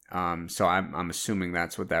 So I'm assuming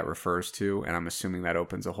that's what that refers to, and I'm assuming that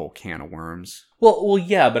opens a whole can of worms. Well,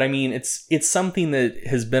 yeah, but I mean, it's something that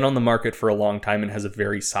has been on the market for a long time and has a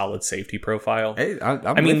very solid safety profile. Hey,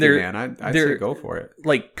 I'm with you, man. I'd say go for it.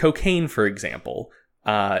 Like cocaine, for example,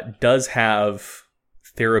 does have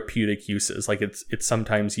therapeutic uses. Like it's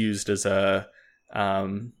sometimes used as a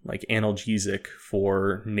like analgesic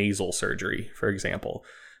for nasal surgery, for example.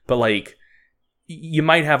 But like, you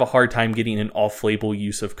might have a hard time getting an off-label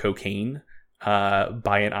use of cocaine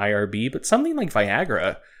by an IRB, but something like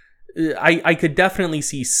Viagra, I could definitely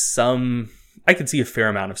see I could see a fair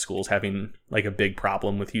amount of schools having like a big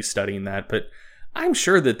problem with you studying that, but I'm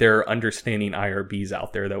sure that there are understanding IRBs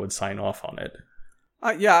out there that would sign off on it.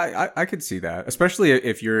 Yeah, I could see that, especially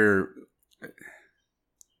if you're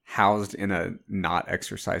housed in a not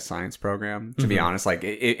exercise science program, to be honest. Like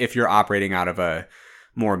if you're operating out of a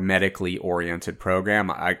more medically oriented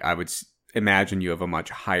program, I would imagine you have a much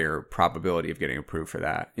higher probability of getting approved for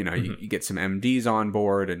that. You get some MDs on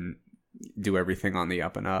board and do everything on the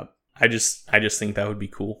up and up. I just think that would be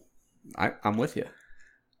cool. I'm with you.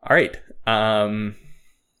 All right.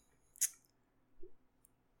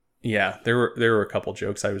 Yeah, there were a couple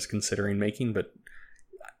jokes I was considering making, but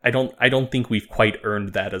I don't think we've quite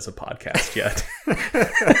earned that as a podcast yet.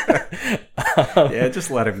 Yeah,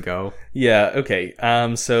 just let him go. Yeah, okay.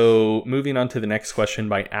 So moving on to the next question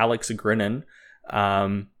by Alex Grinnan.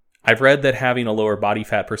 I've read that having a lower body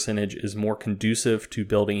fat percentage is more conducive to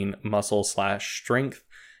building muscle/strength.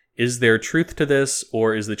 Is there truth to this,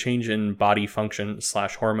 or is the change in body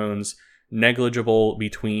function/hormones negligible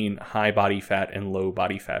between high body fat and low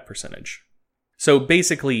body fat percentage? So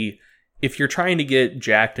basically, if you're trying to get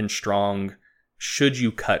jacked and strong, should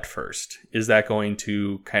you cut first? Is that going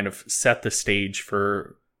to kind of set the stage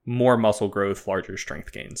for more muscle growth, larger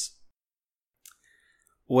strength gains?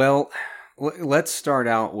 Well, let's start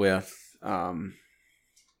out with kind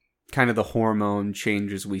of the hormone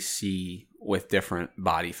changes we see with different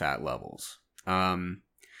body fat levels.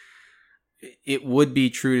 It would be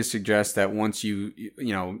true to suggest that once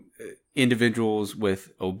individuals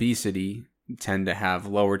with obesity tend to have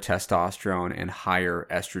lower testosterone and higher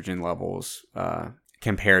estrogen levels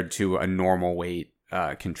compared to a normal weight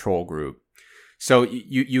control group. So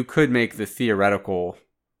you could make the theoretical.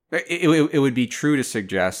 It would be true to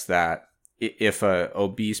suggest that if a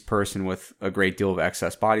obese person with a great deal of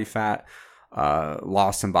excess body fat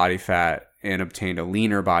lost some body fat and obtained a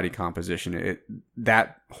leaner body composition,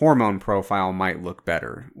 that hormone profile might look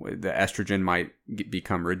better. The estrogen might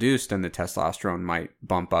become reduced and the testosterone might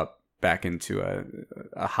bump up back into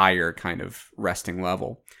a higher kind of resting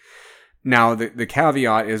level. Now, the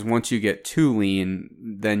caveat is once you get too lean,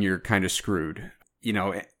 then you're kind of screwed.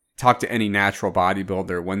 Talk to any natural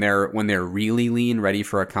bodybuilder when they're really lean, ready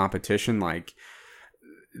for a competition, like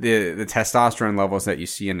the testosterone levels that you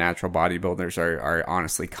see in natural bodybuilders are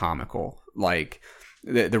honestly comical. Like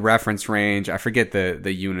the reference range, I forget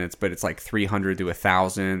the units, but it's like 300 to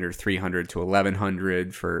 1,000 or 300 to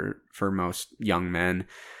 1,100 for most young men.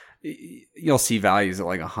 You'll see values at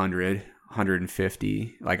like 100,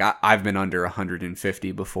 150. Like I've been under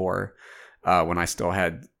 150 before when I still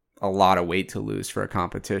had a lot of weight to lose for a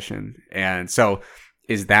competition. And so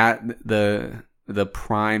is that the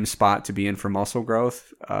prime spot to be in for muscle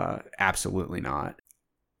growth? Absolutely not.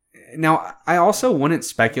 Now, I also wouldn't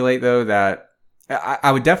speculate, though, that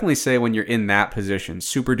I would definitely say when you're in that position,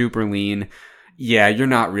 super duper lean, yeah, you're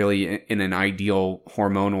not really in an ideal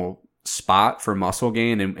hormonal spot for muscle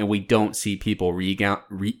gain. And we don't see people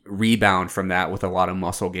rebound from that with a lot of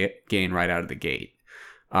muscle gain right out of the gate.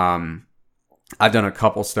 I've done a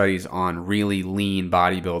couple studies on really lean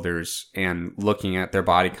bodybuilders and looking at their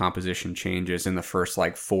body composition changes in the first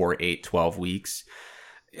 4, 8, 12 weeks.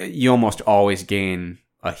 You almost always gain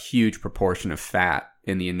a huge proportion of fat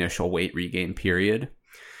in the initial weight regain period.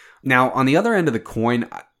 Now, on the other end of the coin,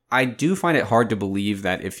 I do find it hard to believe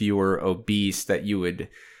that if you were obese that you would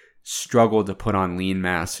struggle to put on lean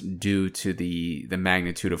mass due to the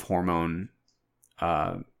magnitude of hormone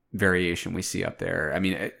variation we see up there. I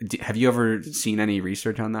mean, have you ever seen any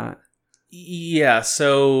research on that? Yeah,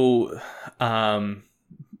 so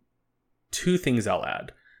two things I'll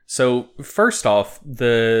add. So first off,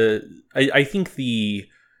 I think the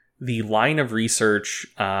line of research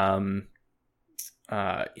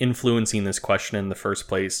influencing this question in the first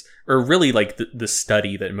place, or really the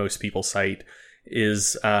study that most people cite,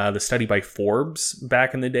 is the study by Forbes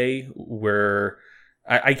back in the day, where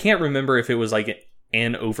I can't remember if it was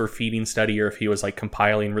an overfeeding study or if he was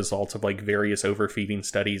compiling results of various overfeeding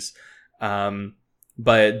studies.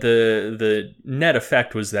 But the net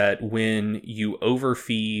effect was that when you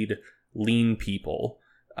overfeed lean people,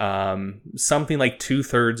 something like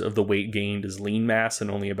 2/3 of the weight gained is lean mass and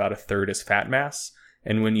only about 1/3 is fat mass.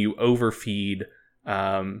 And when you overfeed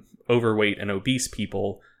overweight and obese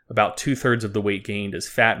people, about 2/3 of the weight gained is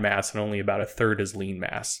fat mass and only about 1/3 is lean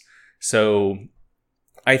mass. So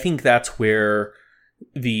I think that's where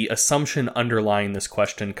the assumption underlying this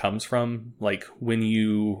question comes from. When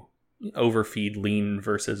you overfeed lean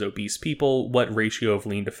versus obese people, what ratio of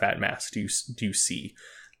lean to fat mass do you see?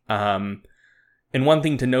 And one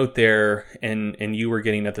thing to note there, and you were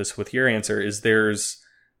getting at this with your answer, is there's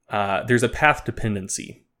a path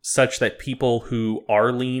dependency such that people who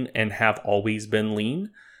are lean and have always been lean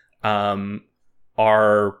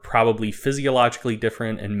are probably physiologically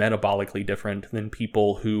different and metabolically different than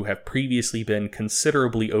people who have previously been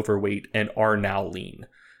considerably overweight and are now lean.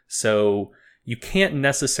 So you can't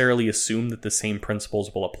necessarily assume that the same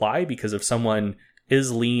principles will apply, because if someone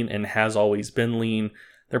is lean and has always been lean,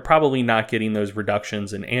 they're probably not getting those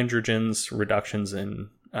reductions in androgens, reductions in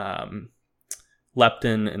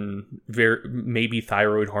leptin, and maybe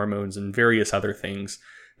thyroid hormones and various other things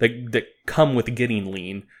that come with getting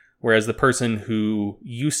lean. Whereas the person who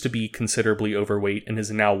used to be considerably overweight and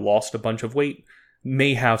has now lost a bunch of weight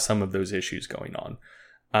may have some of those issues going on.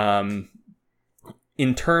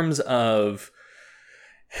 In terms of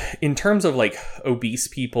obese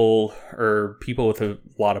people or people with a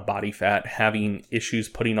lot of body fat having issues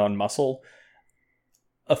putting on muscle,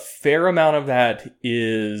 a fair amount of that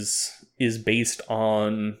is based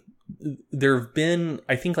on, there have been,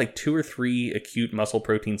 I think, 2 or 3 acute muscle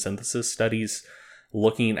protein synthesis studies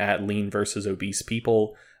looking at lean versus obese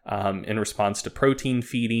people in response to protein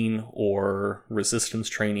feeding or resistance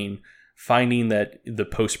training, finding that the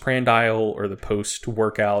postprandial or the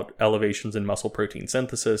post-workout elevations in muscle protein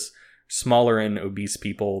synthesis smaller in obese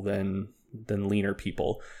people than leaner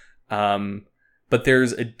people. But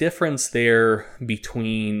there's a difference there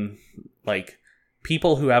between like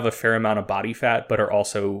people who have a fair amount of body fat but are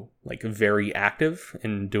also like very active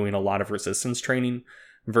and doing a lot of resistance training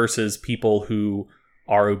versus people who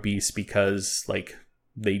are obese because like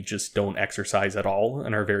they just don't exercise at all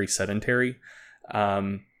and are very sedentary.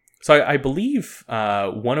 So I believe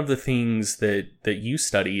one of the things that you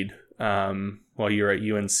studied while you were at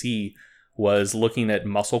UNC was looking at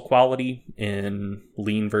muscle quality in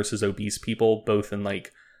lean versus obese people, both in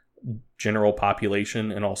like general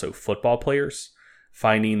population and also football players,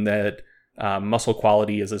 finding that muscle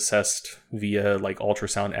quality is assessed via like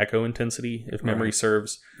ultrasound echo intensity, if memory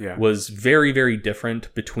serves, was very, very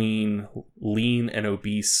different between lean and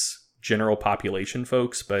obese general population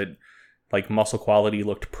folks, but like muscle quality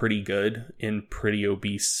looked pretty good in pretty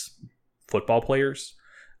obese football players.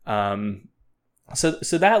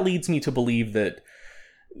 So that leads me to believe that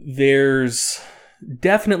there's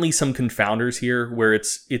definitely some confounders here where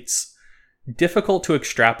it's difficult to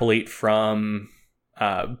extrapolate from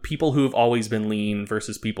people who have always been lean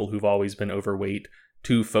versus people who've always been overweight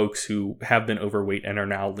to folks who have been overweight and are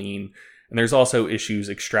now lean. And there's also issues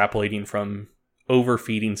extrapolating from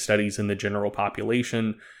overfeeding studies in the general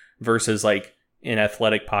population versus like an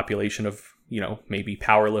athletic population of, maybe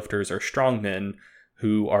powerlifters or strongmen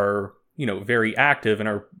who are, very active and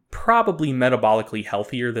are probably metabolically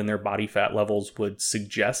healthier than their body fat levels would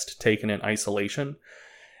suggest taken in isolation.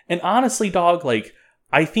 And honestly, dog, like,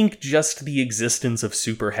 I think just the existence of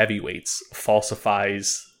super heavyweights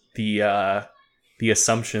falsifies the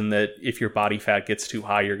assumption that if your body fat gets too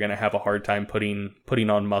high, you're going to have a hard time putting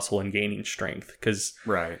on muscle and gaining strength. Because,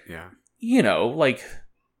 like,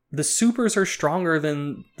 the supers are stronger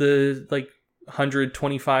than the, like,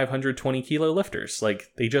 125, 120 kilo lifters.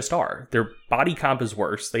 Like, they just are. Their body comp is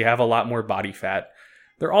worse. They have a lot more body fat.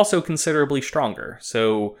 They're also considerably stronger.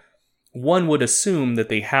 So one would assume that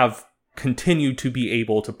they have continued to be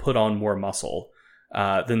able to put on more muscle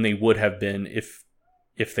than they would have been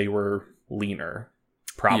if they were leaner,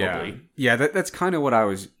 probably. Yeah, that's kind of what I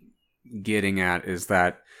was getting at, is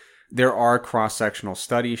that there are cross-sectional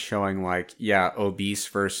studies showing like, obese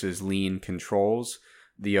versus lean controls.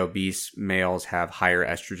 The obese males have higher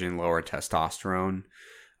estrogen, lower testosterone.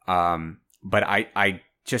 But I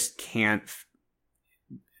just can't...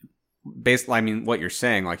 Basically, what you're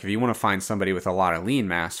saying, like, if you want to find somebody with a lot of lean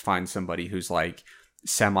mass, find somebody who's like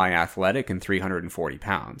semi-athletic and 340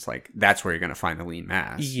 pounds. Like, that's where you're going to find the lean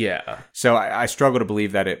mass. Yeah. So I struggle to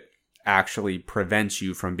believe that it actually prevents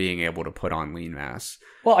you from being able to put on lean mass.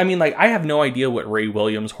 Well, I have no idea what Ray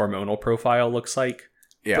Williams' hormonal profile looks like.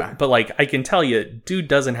 Yeah. But like, I can tell you, dude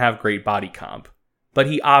doesn't have great body comp, but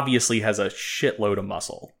he obviously has a shitload of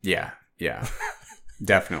muscle. Yeah.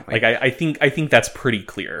 Definitely. Like, I think that's pretty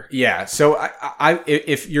clear. Yeah. So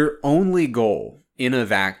if your only goal in a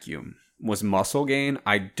vacuum was muscle gain,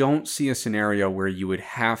 I don't see a scenario where you would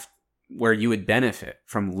benefit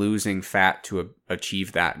from losing fat to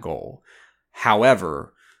achieve that goal.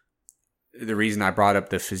 However, the reason I brought up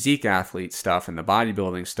the physique athlete stuff and the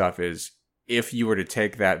bodybuilding stuff is, if you were to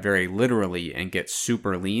take that very literally and get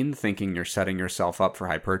super lean, thinking you're setting yourself up for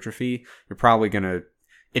hypertrophy, you're probably going to,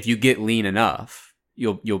 if you get lean enough,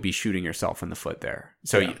 you'll be shooting yourself in the foot there.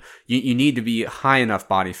 So you need to be high enough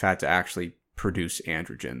body fat to actually produce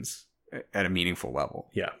androgens at a meaningful level.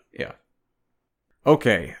 Yeah.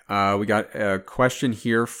 Okay, we got a question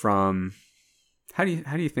here from, how do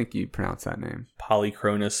you think you pronounce that name?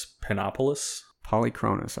 Polychronis Panopoulos.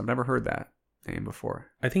 Polychronis. I've never heard that name before.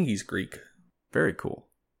 I think he's Greek. Very cool.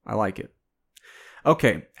 I like it.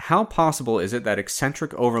 Okay, how possible is it that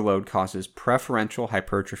eccentric overload causes preferential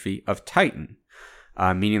hypertrophy of Titan?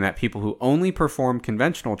 Meaning that people who only perform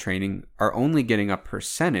conventional training are only getting a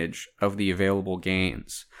percentage of the available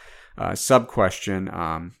gains.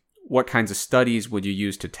 Sub-question, what kinds of studies would you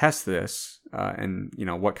use to test this? And,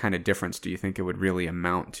 what kind of difference do you think it would really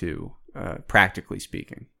amount to, practically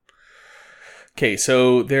speaking? Okay,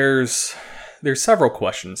 so there's several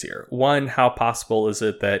questions here. One, how possible is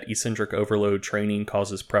it that eccentric overload training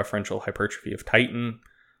causes preferential hypertrophy of Titan?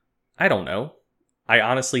 I don't know. I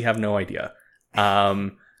honestly have no idea.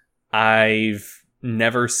 I've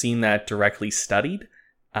never seen that directly studied.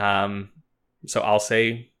 So I'll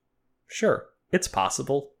say, sure, it's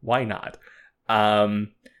possible. Why not? I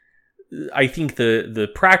think the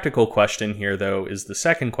practical question here, though, is the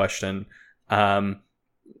second question.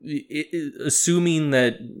 Assuming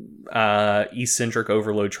that eccentric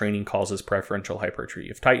overload training causes preferential hypertrophy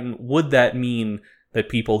of Titan, would that mean that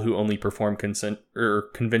people who only perform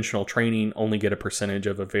conventional training only get a percentage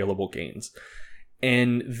of available gains.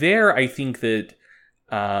 And there, I think that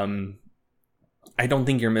I don't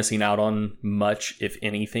think you're missing out on much, if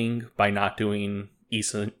anything, by not doing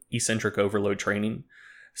eccentric overload training.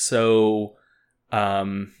 So,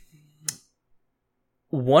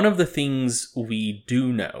 one of the things we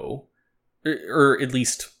do know, or at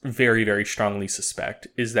least very, very strongly suspect,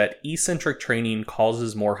 is that eccentric training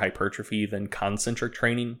causes more hypertrophy than concentric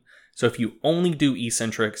training. So if you only do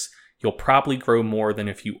eccentrics, you'll probably grow more than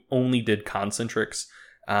if you only did concentrics.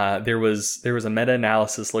 There was a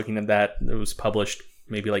meta-analysis looking at that was published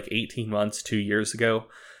maybe like 18 months, 2 years ago.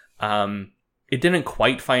 It didn't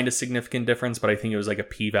quite find a significant difference, but I think it was like a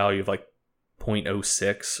p-value of like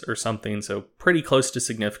 0.06 or something, so pretty close to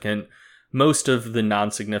significant. Most of the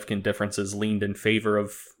non-significant differences leaned in favor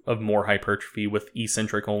of more hypertrophy with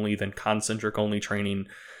eccentric only than concentric only training.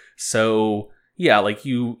 So yeah, like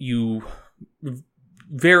you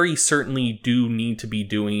very certainly do need to be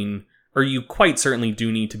doing, or you quite certainly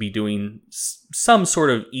do need to be doing some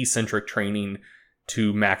sort of eccentric training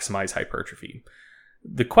to maximize hypertrophy.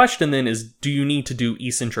 The question then is, do you need to do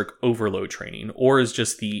eccentric overload training, or is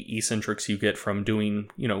just the eccentrics you get from doing,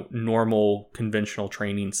 normal conventional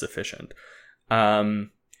training sufficient? And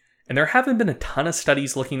there haven't been a ton of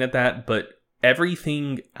studies looking at that, but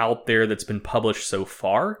everything out there that's been published so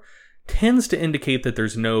far tends to indicate that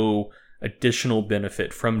there's no additional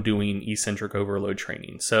benefit from doing eccentric overload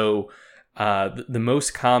training. So the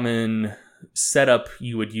most common setup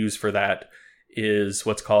you would use for that is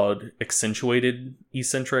what's called accentuated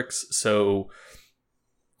eccentrics. So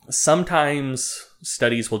sometimes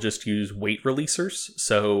studies will just use weight releasers.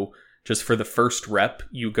 So just for the first rep,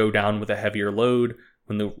 you go down with a heavier load.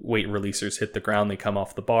 When the weight releasers hit the ground, they come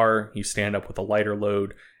off the bar. You stand up with a lighter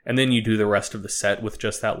load, and then you do the rest of the set with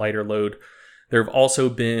just that lighter load. There have also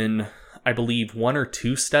been, I believe, 1 or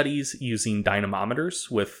 2 studies using dynamometers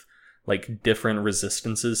with like different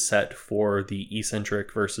resistances set for the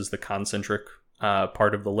eccentric versus the concentric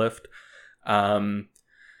part of the lift. And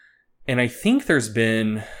I think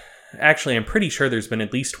I'm pretty sure there's been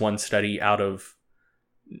at least one study out of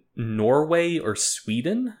Norway or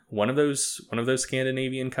Sweden, one of those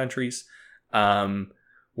Scandinavian countries,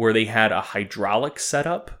 where they had a hydraulic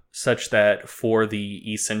setup such that for the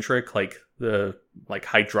eccentric, the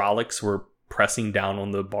hydraulics were pressing down on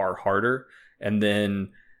the bar harder, and then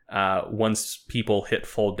once people hit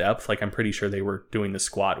full depth, like I'm pretty sure they were doing the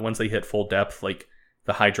squat, once they hit full depth, like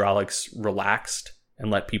the hydraulics relaxed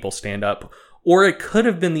and let people stand up. Or it could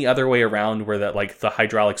have been the other way around, where that like the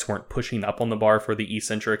hydraulics weren't pushing up on the bar for the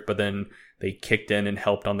eccentric, but then they kicked in and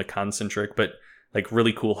helped on the concentric. But like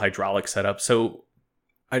really cool hydraulic setup. So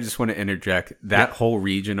I just want to interject that whole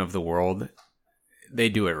region of the world, they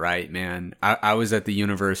do it right, man. I was at the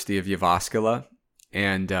University of Jyväskylä,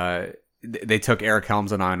 and they took Eric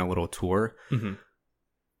Helms and I on a little tour. Mm-hmm.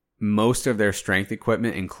 Most of their strength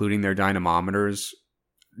equipment, including their dynamometers,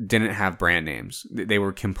 didn't have brand names. They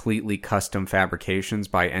were completely custom fabrications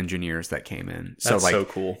by engineers that came in. That's so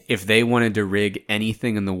cool. If they wanted to rig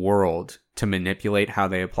anything in the world to manipulate how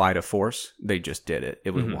they applied a force, they just did it.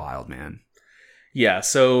 It was wild, man. Yeah,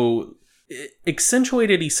 so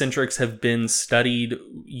accentuated eccentrics have been studied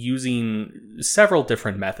using several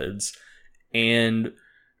different methods, and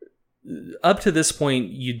up to this point,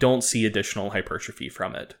 you don't see additional hypertrophy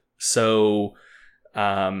from it. So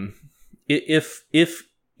if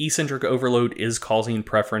eccentric overload is causing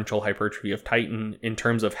preferential hypertrophy of Titan, in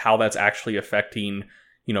terms of how that's actually affecting,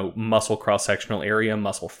 muscle cross-sectional area,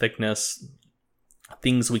 muscle thickness,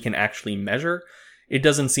 things we can actually measure, it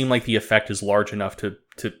doesn't seem like the effect is large enough to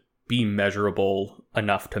be measurable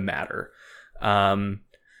enough to matter.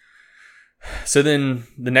 So then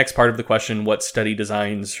the next part of the question, what study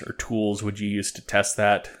designs or tools would you use to test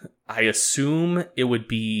that? I assume it would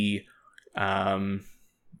be,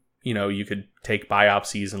 you could take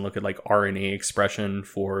biopsies and look at like RNA expression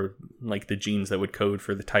for like the genes that would code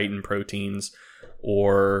for the Titin proteins,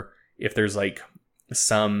 or if there's like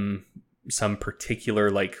some particular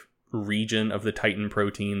like region of the Titin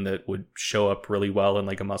protein that would show up really well in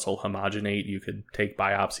like a muscle homogenate, you could take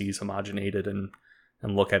biopsies, homogenate it, and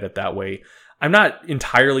look at it that way. I'm not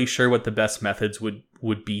entirely sure what the best methods would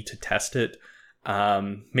be to test it.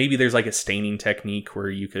 Maybe there's like a staining technique where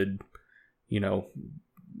you could,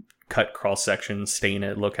 cut cross sections, stain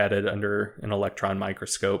it, look at it under an electron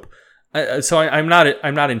microscope. So I'm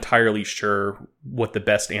not entirely sure what the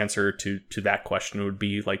best answer to that question would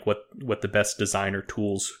be, like what the best design or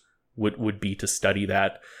tools would be to study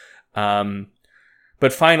that.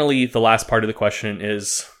 But finally, the last part of the question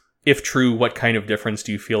is, if true, what kind of difference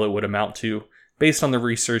do you feel it would amount to? based on the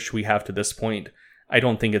research we have to this point, I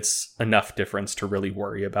don't think it's enough difference to really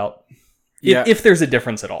worry about. If there's a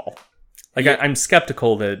difference at all. Like, I'm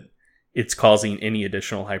skeptical that it's causing any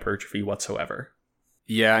additional hypertrophy whatsoever.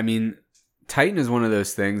 Yeah, I mean, Titan is one of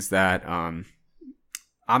those things that I'm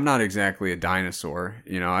not exactly a dinosaur.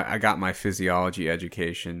 You know, I got my physiology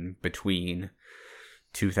education between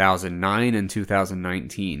 2009 and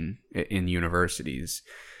 2019 in universities.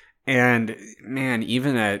 And man,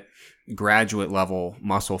 even at graduate level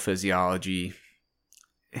muscle physiology,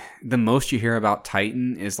 the most you hear about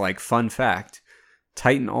Titan is like, fun fact,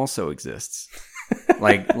 Titan also exists.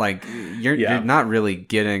 like you're not really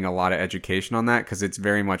getting a lot of education on that because it's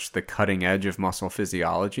very much the cutting edge of muscle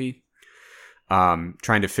physiology.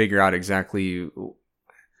 Trying to figure out exactly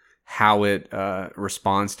how it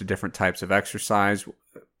responds to different types of exercise,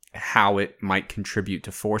 how it might contribute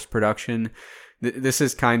to force production. This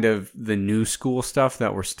is kind of the new school stuff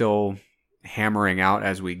that we're still hammering out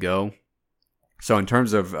as we go. So in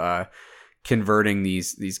terms of converting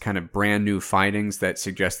these kind of brand new findings that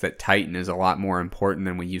suggest that Titan is a lot more important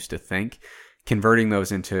than we used to think, converting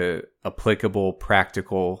those into applicable,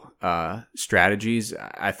 practical strategies,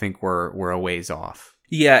 I think we're a ways off.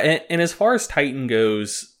 Yeah, and as far as Titan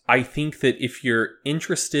goes, I think that if you're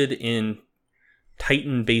interested in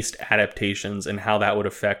Titan-based adaptations and how that would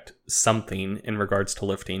affect something in regards to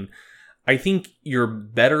lifting, I think your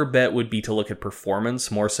better bet would be to look at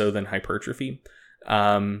performance more so than hypertrophy.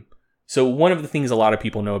 So one of the things a lot of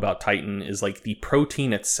people know about Titan is like the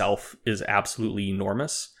protein itself is absolutely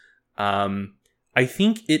enormous. I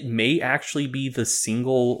think it may actually be the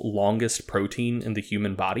single longest protein in the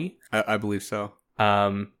human body. I believe so.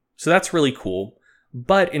 So that's really cool.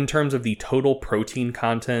 But in terms of the total protein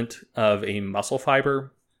content of a muscle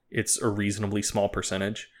fiber, it's a reasonably small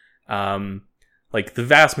percentage. Like the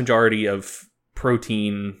vast majority of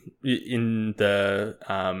protein in the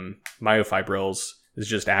myofibrils is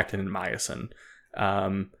just actin and myosin.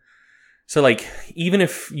 So like even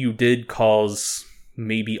if you did cause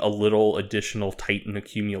maybe a little additional Titan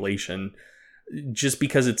accumulation, just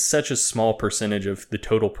because it's such a small percentage of the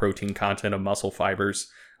total protein content of muscle fibers,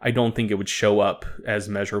 I don't think it would show up as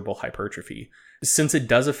measurable hypertrophy. Since it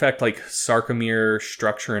does affect like sarcomere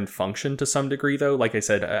structure and function to some degree though, like I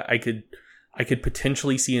said, I could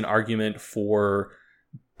potentially see an argument for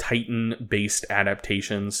Titan-based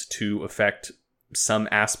adaptations to affect some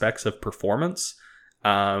aspects of performance.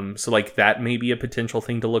 So like that may be a potential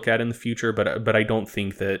thing to look at in the future, but I don't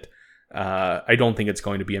think that it's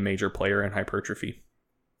going to be a major player in hypertrophy.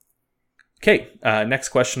 Okay, next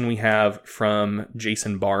question we have from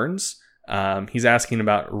Jason Barnes. He's asking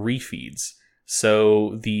about refeeds.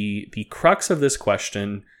 So the crux of this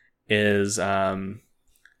question is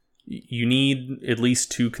you need at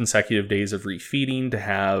least 2 consecutive days of refeeding to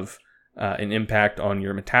have an impact on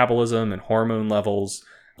your metabolism and hormone levels.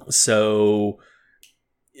 So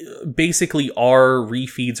basically, are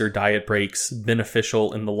refeeds or diet breaks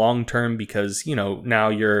beneficial in the long term? Because, you know, now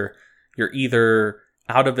you're either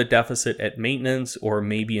out of a deficit at maintenance or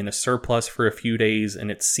maybe in a surplus for a few days,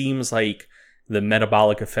 and it seems like the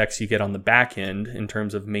metabolic effects you get on the back end in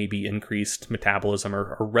terms of maybe increased metabolism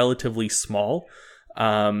are relatively small.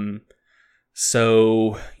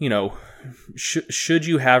 So, you know, should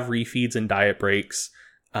you have refeeds and diet breaks?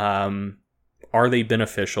 Are they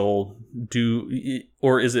beneficial?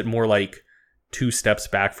 Or is it more like 2 steps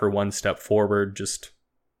back for 1 step forward? Just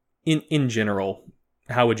in general,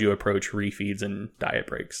 how would you approach refeeds and diet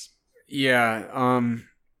breaks? Yeah.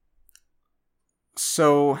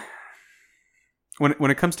 So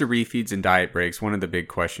when it comes to refeeds and diet breaks, one of the big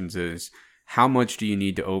questions is how much do you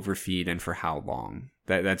need to overfeed and for how long?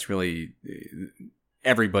 That's really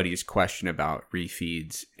everybody's question about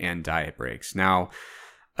refeeds and diet breaks. Now,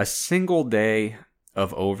 a single day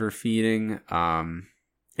of overfeeding,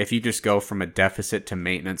 if you just go from a deficit to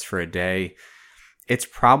maintenance for a day,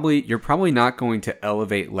 you're probably not going to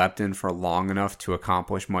elevate leptin for long enough to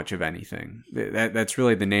accomplish much of anything. That's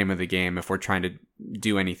really the name of the game if we're trying to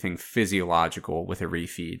do anything physiological with a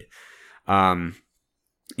refeed.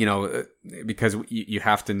 You know, because you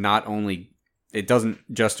have to not only, it doesn't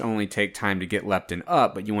just only take time to get leptin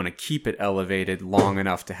up, but you want to keep it elevated long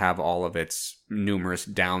enough to have all of its numerous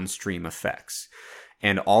downstream effects.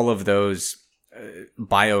 And all of those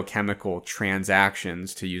biochemical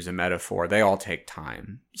transactions, to use a metaphor, they all take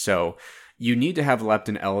time. So you need to have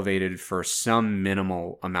leptin elevated for some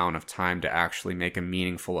minimal amount of time to actually make a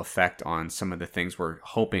meaningful effect on some of the things we're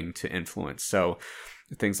hoping to influence. So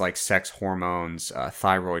things like sex hormones,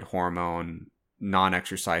 thyroid hormone,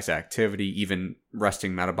 non-exercise activity, even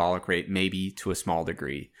resting metabolic rate, maybe to a small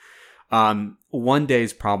degree. 1 day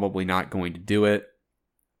is probably not going to do it.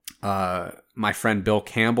 My friend Bill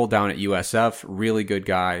Campbell down at USF, really good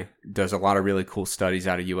guy, does a lot of really cool studies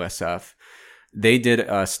out of USF. They did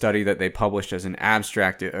a study that they published as an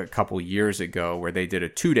abstract a couple years ago where they did a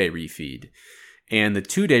 2-day refeed. And the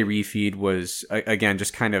 2-day refeed was, again,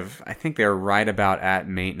 just kind of, I think they were right about at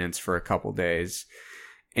maintenance for a couple days.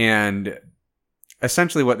 And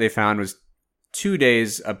essentially what they found was 2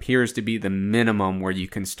 days appears to be the minimum where you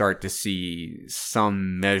can start to see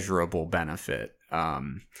some measurable benefit.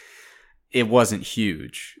 It wasn't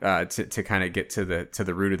huge to kind of get to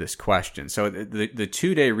the root of this question. So the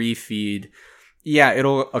 2-day refeed, yeah,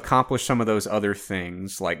 it'll accomplish some of those other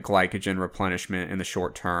things like glycogen replenishment in the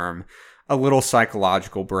short term, a little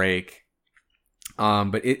psychological break,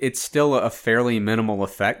 but it's still a fairly minimal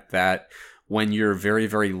effect that when you're very,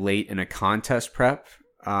 very late in a contest prep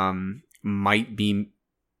might be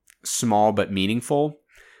small but meaningful.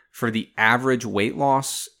 For the average weight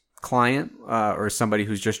loss client or somebody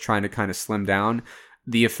who's just trying to kind of slim down,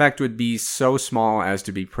 the effect would be so small as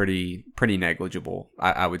to be pretty negligible,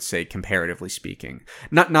 I would say, comparatively speaking.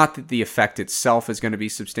 Not that the effect itself is going to be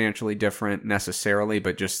substantially different necessarily,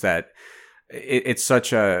 but just that it's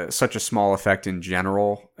such a small effect in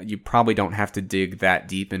general. You probably don't have to dig that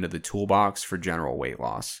deep into the toolbox for general weight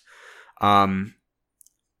loss.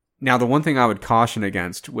 Now, the one thing I would caution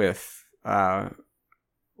against with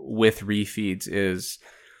refeeds is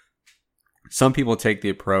some people take the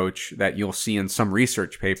approach that you'll see in some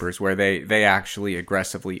research papers where they actually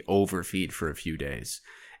aggressively overfeed for a few days.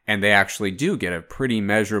 And they actually do get a pretty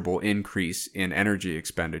measurable increase in energy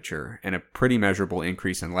expenditure and a pretty measurable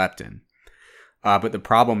increase in leptin. But the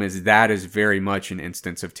problem is that is very much an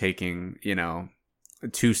instance of taking,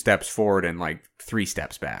 2 steps forward and like 3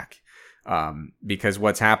 steps back. Because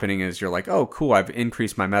what's happening is you're like, oh, cool, I've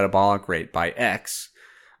increased my metabolic rate by X,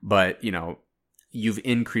 but, you've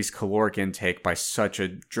increased caloric intake by such a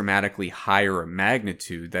dramatically higher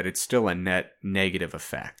magnitude that it's still a net negative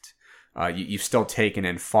effect. You've still taken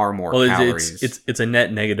in far more calories. It's a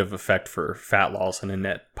net negative effect for fat loss and a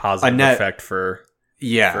net positive effect for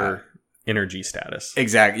energy status.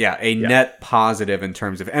 Exactly. Yeah. Net positive in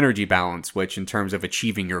terms of energy balance, which in terms of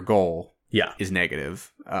achieving your goal is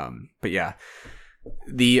negative. But yeah.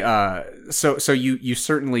 So you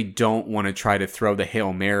certainly don't want to try to throw the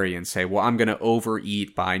Hail Mary and say, well, I'm going to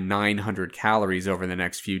overeat by 900 calories over the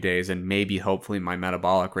next few days and maybe hopefully my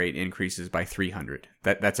metabolic rate increases by 300.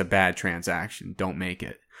 That's a bad transaction. Don't make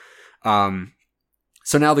it.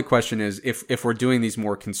 So now the question is, if we're doing these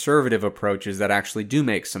more conservative approaches that actually do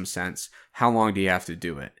make some sense, how long do you have to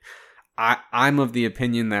do it? I'm of the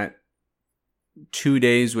opinion that 2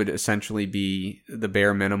 days would essentially be the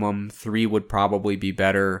bare minimum. 3 would probably be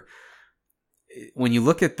better. When you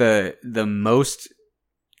look at the most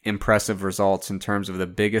impressive results in terms of the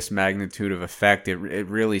biggest magnitude of effect, it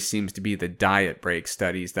really seems to be the diet break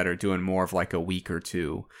studies that are doing more of like a week or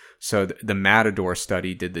two. So the Matador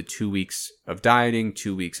study did the 2 weeks of dieting,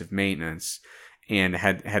 2 weeks of maintenance, and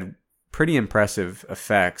had pretty impressive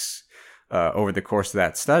effects over the course of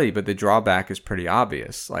that study. But the drawback is pretty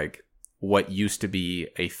obvious. Like, what used to be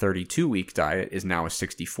a 32-week diet is now a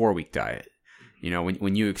 64-week diet.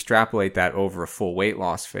 When you extrapolate that over a full weight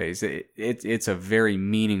loss phase, it's a very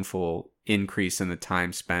meaningful increase in the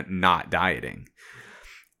time spent not dieting.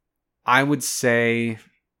 I would say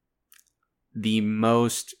the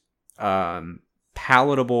most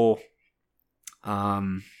palatable,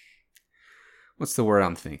 what's the word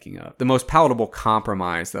I'm thinking of? The most palatable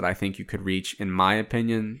compromise that I think you could reach, in my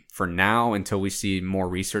opinion, for now until we see more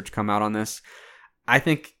research come out on this, I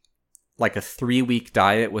think like a 3-week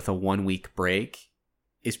diet with a 1-week break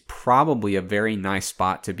is probably a very nice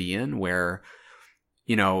spot to be in where,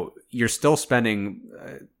 you're still spending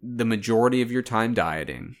the majority of your time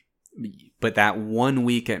dieting, but that 1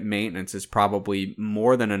 week at maintenance is probably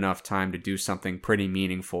more than enough time to do something pretty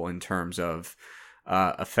meaningful in terms of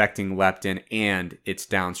affecting leptin and its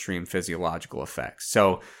downstream physiological effects.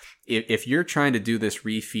 So if you're trying to do this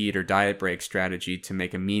refeed or diet break strategy to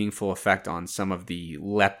make a meaningful effect on some of the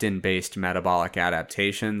leptin-based metabolic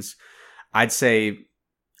adaptations, I'd say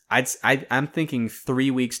I'm thinking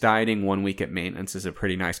 3 weeks dieting, 1 week at maintenance is a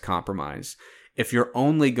pretty nice compromise. If you're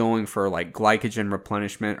only going for like glycogen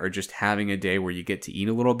replenishment or just having a day where you get to eat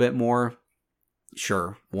a little bit more,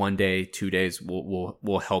 sure, 1 day, 2 days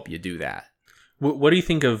will help you do that. What do you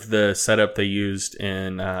think of the setup they used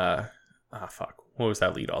in what was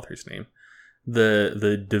that lead author's name?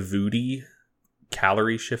 The Davuti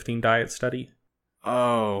calorie shifting diet study?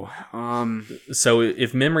 So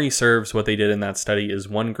if memory serves, what they did in that study is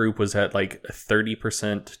one group was at like a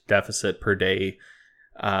 30% deficit per day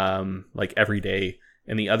like every day.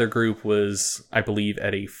 And the other group was, I believe,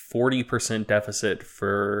 at a 40% deficit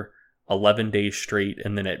for 11 days straight,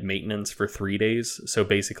 and then at maintenance for 3 days. So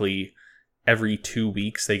basically, every 2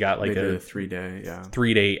 weeks they got like a 3-day, yeah,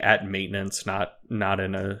 3-day at maintenance, not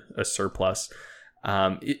in a surplus.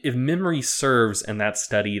 If memory serves, in that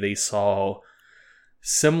study, they saw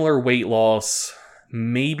similar weight loss,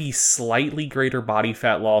 maybe slightly greater body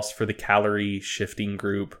fat loss for the calorie shifting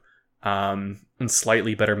group, and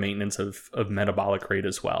slightly better maintenance of metabolic rate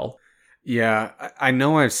as well. Yeah, I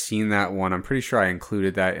know I've seen that one. I'm pretty sure I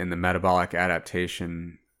included that in the metabolic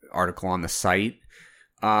adaptation article on the site.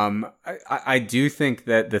 I do think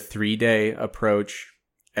that the 3-day approach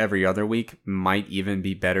every other week might even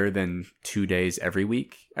be better than 2 days every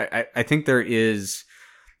week. I think there is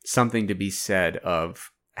something to be said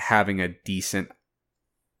of having a decent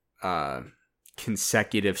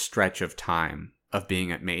consecutive stretch of time of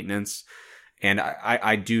being at maintenance. And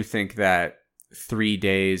I do think that 3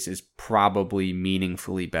 days is probably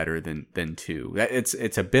meaningfully better than 2.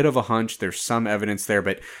 It's a bit of a hunch. There's some evidence there,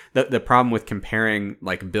 but the problem with comparing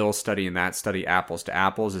like Bill's study and that study apples to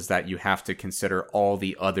apples is that you have to consider all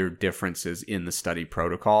the other differences in the study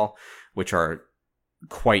protocol, which are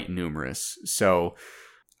quite numerous. So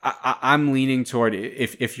I'm leaning toward,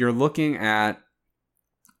 if you're looking at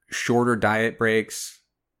shorter diet breaks,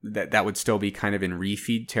 that would still be kind of in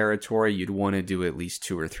refeed territory. You'd want to do at least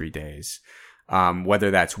 2 or 3 days. Whether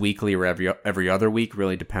that's weekly or every other week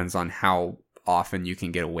really depends on how often you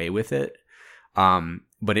can get away with it.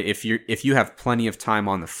 But if you have plenty of time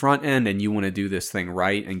on the front end and you want to do this thing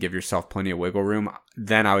right and give yourself plenty of wiggle room,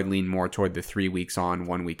 then I would lean more toward the 3 weeks on,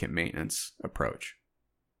 1 week at maintenance approach.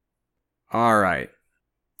 All right.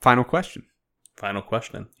 Final question.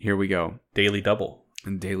 Here we go. Daily double.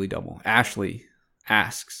 Ashley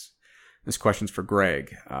asks, this question's for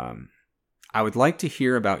Greg. I would like to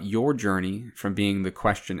hear about your journey from being the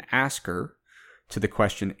question asker to the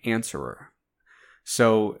question answerer.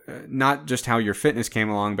 So not just how your fitness came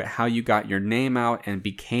along, but how you got your name out and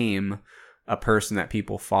became a person that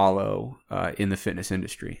people follow in the fitness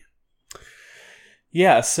industry.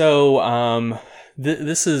 Yeah, so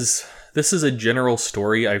this is a general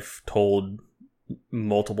story I've told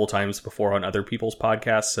multiple times before on other people's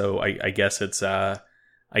podcasts. So I guess it's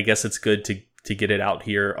good to get it out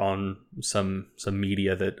here on some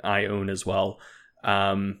media that I own as well.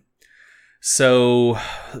 So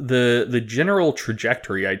the general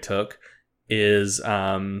trajectory I took is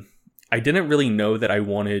I didn't really know that I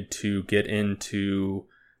wanted to get into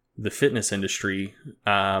the fitness industry.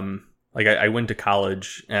 I went to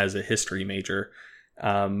college as a history major,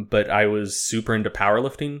 but I was super into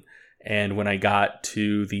powerlifting. And when I got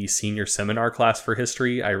to the senior seminar class for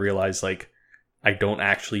history, I realized I don't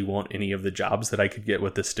actually want any of the jobs that I could get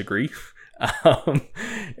with this degree.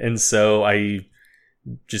 And so I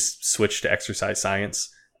just switched to exercise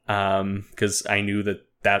science because I knew that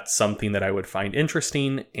that's something that I would find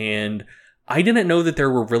interesting. And I didn't know that there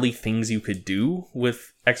were really things you could do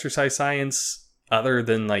with exercise science other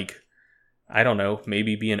than I don't know,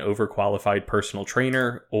 maybe be an overqualified personal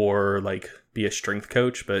trainer or be a strength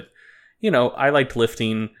coach. But, I liked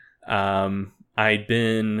lifting. I'd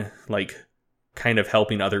been kind of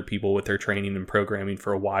helping other people with their training and programming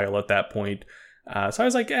for a while at that point. So I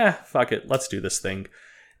was fuck it. Let's do this thing.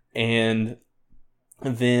 And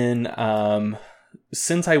then,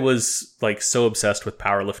 since I was so obsessed with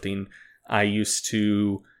powerlifting, I used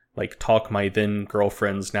to talk my then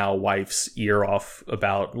girlfriend's, now wife's, ear off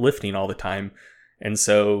about lifting all the time. And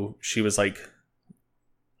so she was like,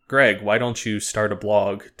 Greg, why don't you start a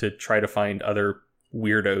blog to try to find other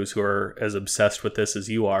weirdos who are as obsessed with this as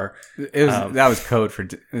you are? That was code for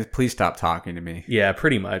please stop talking to me. Yeah,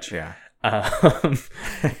 pretty much. Yeah.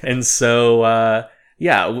 And so,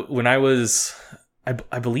 when I was,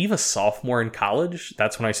 I believe, a sophomore in college,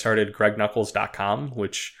 that's when I started GregKnuckles.com,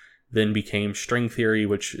 which then became String Theory,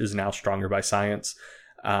 which is now Stronger by Science.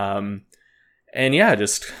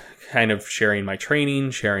 Just kind of sharing my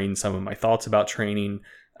training, sharing some of my thoughts about training.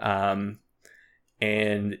 And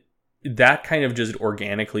that kind of just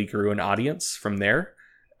organically grew an audience from there.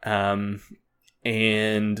 And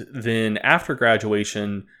then after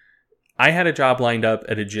graduation, I had a job lined up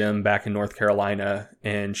at a gym back in North Carolina,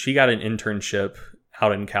 and she got an internship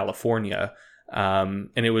out in California. And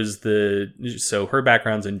it was so her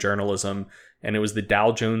background's in journalism, and it was the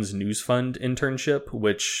Dow Jones News Fund internship,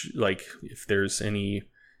 which, if there's any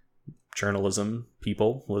journalism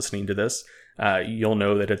people listening to this, you'll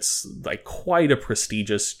know that it's quite a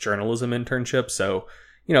prestigious journalism internship. So,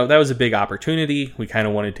 that was a big opportunity. We kind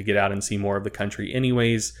of wanted to get out and see more of the country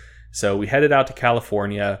anyways. So we headed out to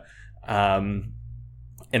California.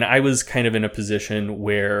 And I was kind of in a position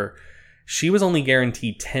where she was only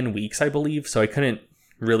guaranteed 10 weeks, I believe. So I couldn't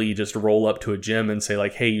really just roll up to a gym and say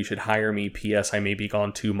like, hey, you should hire me. P.S. I may be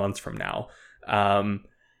gone 2 months from now.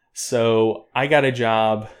 So I got a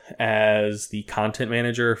job as the content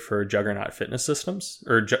manager for Juggernaut Fitness Systems,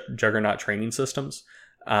 or Juggernaut Training Systems.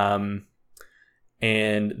 And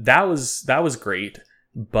that was great.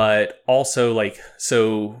 But also, like,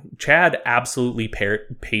 so Chad absolutely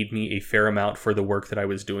paid me a fair amount for the work that I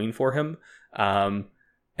was doing for him. And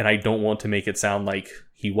I don't want to make it sound like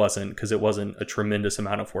he wasn't, because it wasn't a tremendous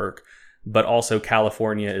amount of work. But also,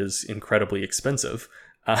 California is incredibly expensive.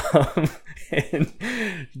 And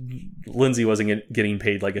Lindsay wasn't getting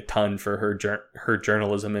paid like a ton for her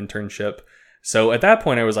journalism internship. So at that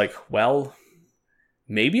point, I was like, well,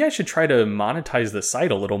 maybe I should try to monetize the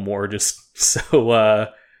site a little more, just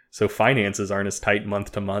so finances aren't as tight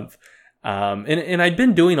month to month. And I'd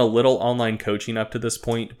been doing a little online coaching up to this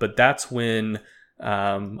point, but that's when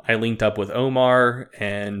I linked up with Omar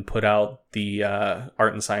and put out the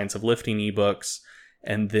Art and Science of Lifting ebooks,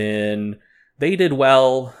 and then they did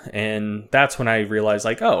well, and that's when I realized,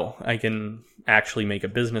 like, oh, I can actually make a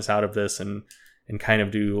business out of this and kind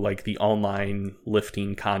of do like the online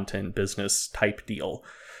lifting content business type deal.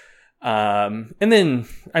 And then,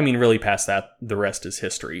 I mean, really past that, the rest is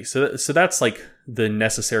history. So that's like the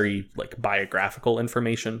necessary like biographical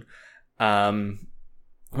information.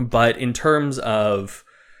 But in terms of,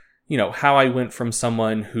 you know, how I went from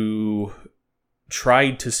someone who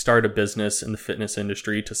tried to start a business in the fitness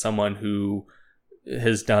industry to someone who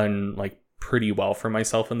has done like pretty well for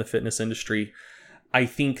myself in the fitness industry, I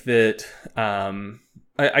think that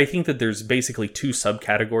there's basically two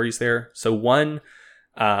subcategories there. So one,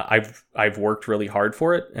 I've worked really hard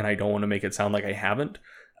for it, and I don't want to make it sound like I haven't.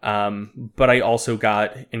 But I also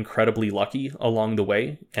got incredibly lucky along the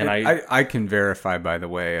way, and I can verify, by the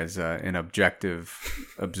way, as an objective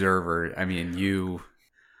observer. I mean, you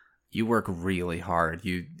work really hard.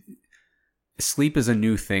 Sleep is a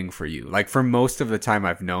new thing for you. Like, for most of the time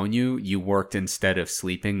I've known you, you worked instead of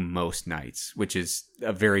sleeping most nights, which is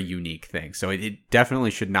a very unique thing. So it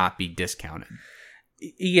definitely should not be discounted.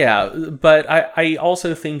 Yeah, but I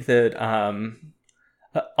also think that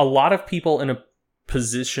a lot of people in a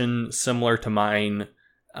position similar to mine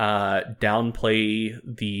downplay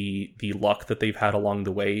the luck that they've had along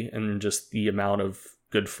the way and just the amount of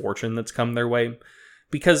good fortune that's come their way.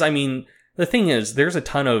 Because, I mean, the thing is, there's a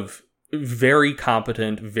ton of very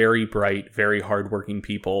competent, very bright, very hardworking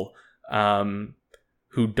people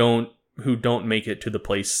who don't make it to the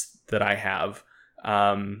place that I have.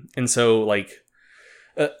 And so, like,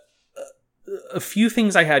 a few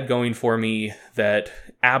things I had going for me that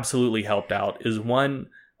absolutely helped out is, one,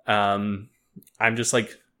 I'm just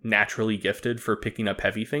like naturally gifted for picking up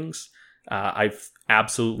heavy things. I've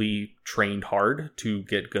absolutely trained hard to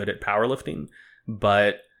get good at powerlifting,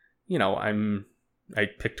 but you know, I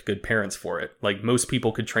picked good parents for it. Like, most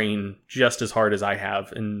people could train just as hard as I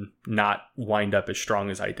have and not wind up as strong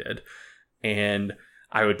as I did. And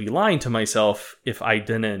I would be lying to myself if I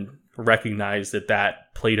didn't recognize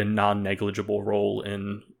that played a non-negligible role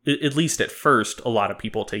in, at least at first, a lot of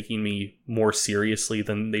people taking me more seriously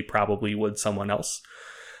than they probably would someone else.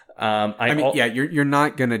 You're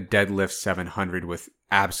not going to deadlift 700 with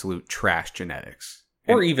absolute trash genetics.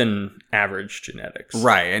 Or even average genetics.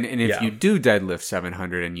 Right. And if you do deadlift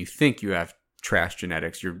 700 and you think you have trash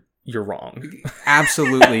genetics, you're wrong.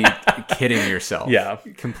 Absolutely kidding yourself. Yeah.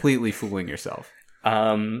 Completely fooling yourself.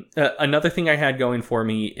 Another thing I had going for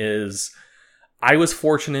me is I was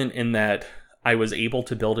fortunate in that I was able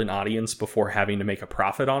to build an audience before having to make a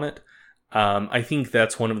profit on it. I think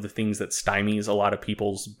that's one of the things that stymies a lot of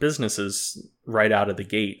people's businesses right out of the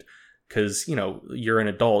gate. Because, you know, you're an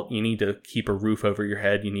adult, you need to keep a roof over your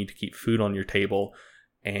head, you need to keep food on your table,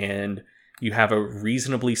 and you have a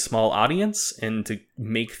reasonably small audience, and to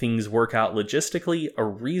make things work out logistically, a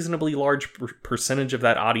reasonably large percentage of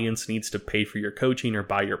that audience needs to pay for your coaching or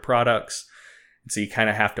buy your products. And so you kind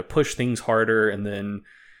of have to push things harder, and then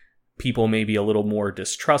people may be a little more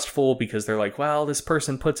distrustful because they're like, well, this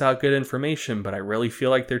person puts out good information, but I really feel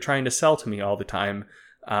like they're trying to sell to me all the time.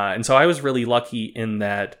 And so I was really lucky in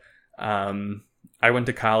that I went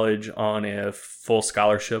to college on a full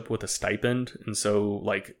scholarship with a stipend. And so,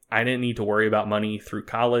 like, I didn't need to worry about money through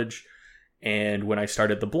college. And when I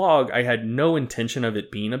started the blog, I had no intention of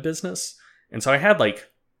it being a business. And so I had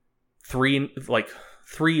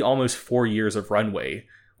three, almost 4 years of runway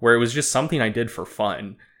where it was just something I did for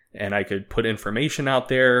fun. And I could put information out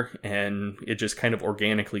there, and it just kind of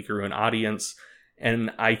organically grew an audience.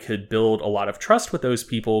 And I could build a lot of trust with those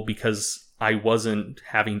people because I wasn't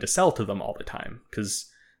having to sell to them all the time.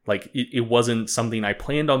 Because, Like it wasn't something I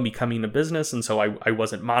planned on becoming a business, and so I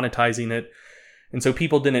wasn't monetizing it. And so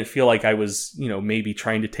people didn't feel like I was, maybe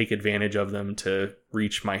trying to take advantage of them to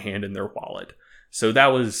reach my hand in their wallet. So that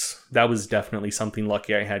was definitely something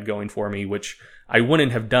lucky I had going for me, which I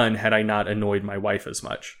wouldn't have done had I not annoyed my wife as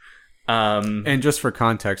much. And just for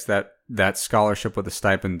context, that scholarship with the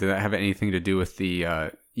stipend, did that have anything to do with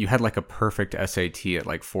you had like a perfect SAT at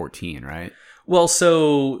like 14, right? Well,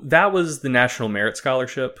 so that was the National Merit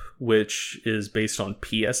Scholarship, which is based on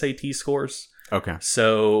PSAT scores. Okay.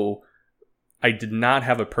 So I did not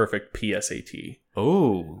have a perfect PSAT.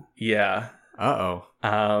 Oh. Yeah. Uh-oh.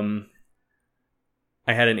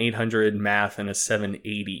 I had an 800 math and a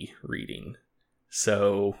 780 reading.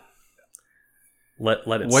 So let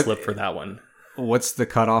it slip for that one. What's the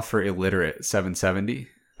cutoff for illiterate? 770?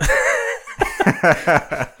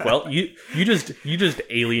 Well, you just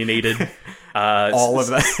alienated all of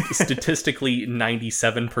that. Statistically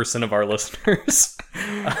 97% of our listeners.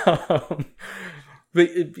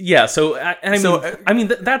 But yeah, so I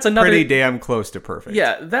mean that's another pretty damn close to perfect.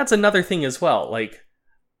 Yeah, that's another thing as well. Like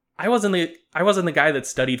I wasn't the guy that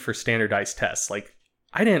studied for standardized tests. Like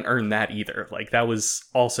I didn't earn that either. Like that was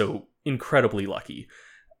also incredibly lucky.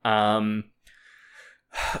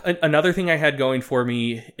 Another thing I had going for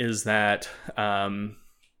me is that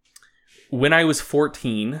when I was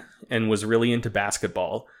 14 and was really into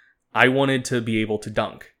basketball, I wanted to be able to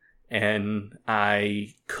dunk. And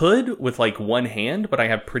I could with like one hand, but I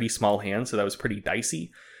have pretty small hands, so that was pretty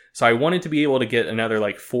dicey. So I wanted to be able to get another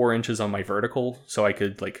like 4 inches on my vertical so I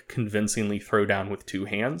could like convincingly throw down with 2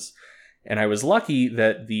 hands. And I was lucky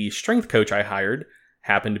that the strength coach I hired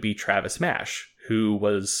happened to be Travis Mash, who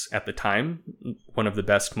was at the time one of the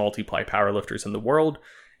best multiply powerlifters in the world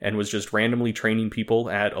and was just randomly training people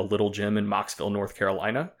at a little gym in Mocksville, North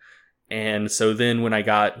Carolina. And so then when I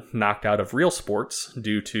got knocked out of real sports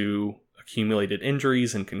due to accumulated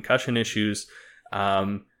injuries and concussion issues,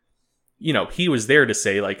 he was there to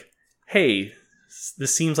say like, hey,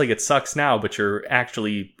 this seems like it sucks now, but you're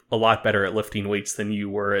actually a lot better at lifting weights than you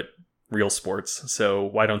were at real sports. So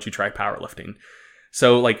why don't you try powerlifting?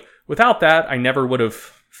 So like without that, I never would have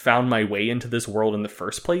found my way into this world in the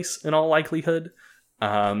first place in all likelihood.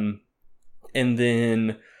 And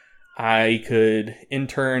then I could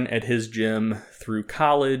intern at his gym through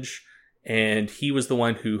college, and he was the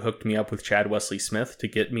one who hooked me up with Chad Wesley Smith to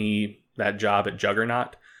get me that job at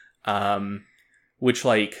Juggernaut, which,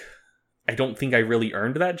 like, I don't think I really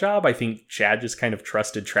earned that job. I think Chad just kind of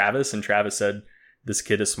trusted Travis, and Travis said, this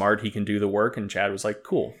kid is smart, he can do the work, and Chad was like,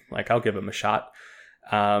 cool, like, I'll give him a shot.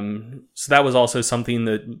 So that was also something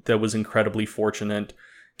that was incredibly fortunate.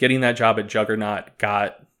 Getting that job at Juggernaut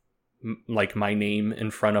got like my name in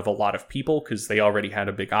front of a lot of people because they already had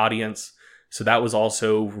a big audience. So that was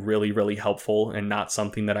also really, really helpful and not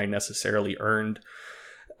something that I necessarily earned.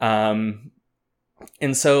 And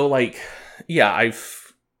so like, yeah,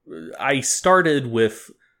 I started with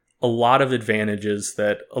a lot of advantages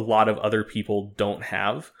that a lot of other people don't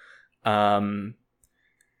have. And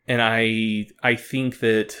I think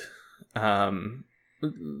that,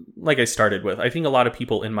 like I started with, I think a lot of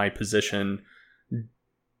people in my position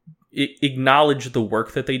acknowledge the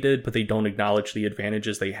work that they did, but they don't acknowledge the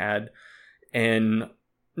advantages they had. And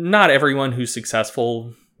not everyone who's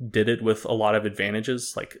successful did it with a lot of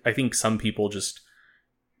advantages. Like, I think some people just,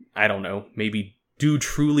 I don't know, maybe do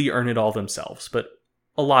truly earn it all themselves, but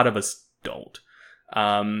a lot of us don't.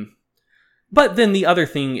 But then the other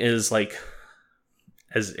thing is, like,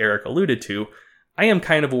 as Eric alluded to, I am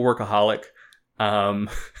kind of a workaholic.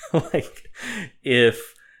 Like,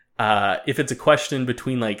 if it's a question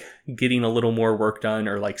between like getting a little more work done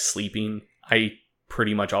or like sleeping, I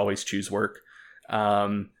pretty much always choose work. I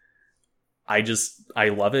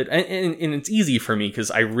love it. And it's easy for me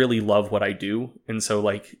because I really love what I do. And so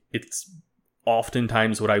like, it's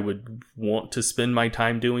oftentimes what I would want to spend my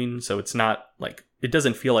time doing. So it's not like, it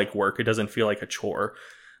doesn't feel like work. It doesn't feel like a chore,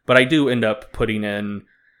 but I do end up putting in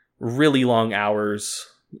really long hours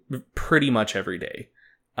pretty much every day.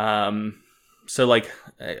 So like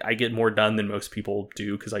I get more done than most people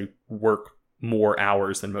do because I work more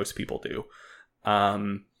hours than most people do.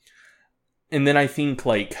 And then I think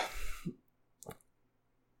one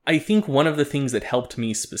of the things that helped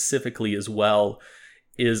me specifically as well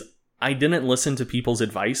is I didn't listen to people's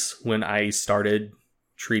advice when I started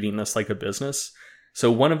treating this like a business. So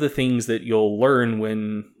one of the things that you'll learn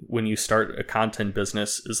when you start a content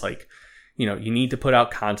business is like, you need to put out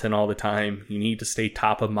content all the time. You need to stay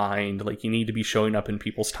top of mind. Like, you need to be showing up in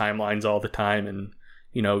people's timelines all the time and,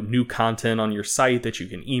 new content on your site that you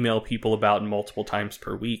can email people about multiple times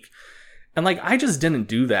per week. And like, I just didn't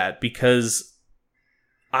do that because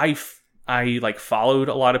I like followed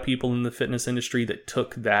a lot of people in the fitness industry that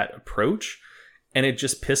took that approach, and it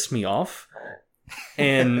just pissed me off.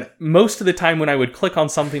 And most of the time when I would click on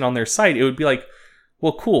something on their site, it would be like,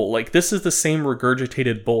 well, cool. Like, this is the same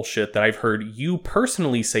regurgitated bullshit that I've heard you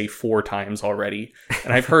personally say 4 times already.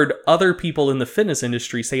 And I've heard other people in the fitness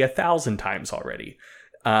industry say 1,000 times already.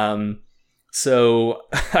 So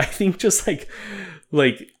I think just like,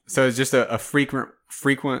 so it's just a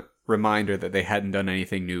frequent reminder that they hadn't done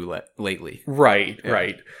anything new lately. Right. Yeah.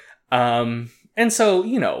 Right. And so,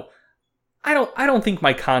 you know, I don't think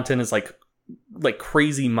my content is like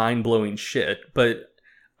crazy mind-blowing shit, but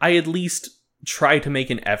I at least try to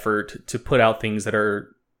make an effort to put out things that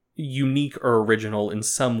are unique or original in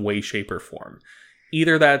some way, shape, or form.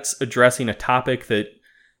 Either that's addressing a topic that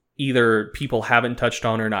either people haven't touched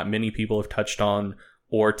on or not many people have touched on,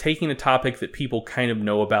 or taking a topic that people kind of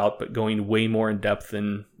know about but going way more in depth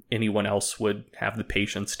than anyone else would have the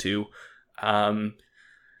patience to.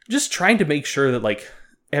 Just trying to make sure that like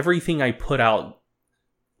everything I put out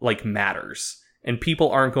like matters, and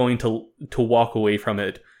people aren't going to walk away from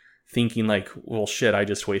it thinking like, well, shit, I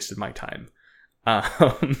just wasted my time.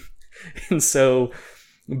 And so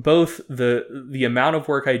both the amount of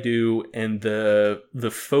work I do and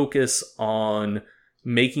the focus on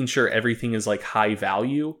making sure everything is like high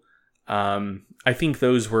value, I think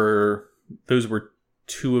those were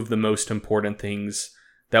 2 of the most important things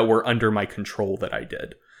that were under my control that I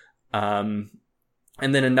did. And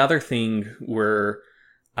then another thing where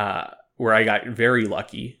I got very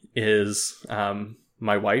lucky is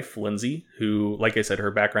my wife, Lindsay, who, like I said, her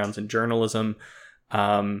background's in journalism.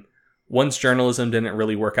 Once journalism didn't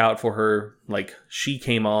really work out for her, like, she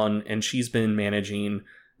came on and she's been managing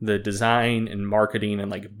the design and marketing and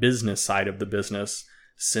like business side of the business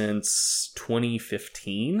since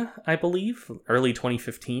 2015, I believe, early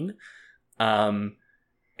 2015. And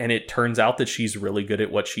it turns out that she's really good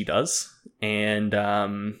at what she does. And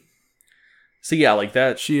so yeah, like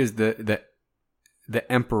that. She is the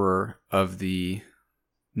emperor of the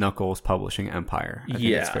Knuckles publishing empire. I think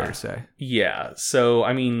it's fair to say. Yeah. So,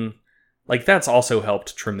 I mean, like, that's also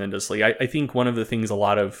helped tremendously. I think one of the things a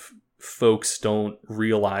lot of folks don't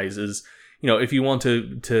realize is, you know, if you want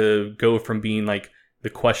to go from being like the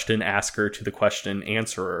question asker to the question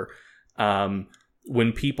answerer,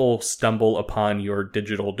 when people stumble upon your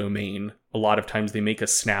digital domain, a lot of times they make a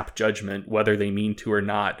snap judgment, whether they mean to or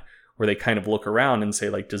not, where they kind of look around and say,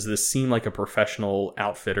 like, does this seem like a professional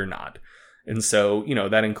outfit or not? And so, you know,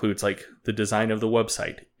 that includes like the design of the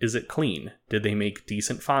website. Is it clean? Did they make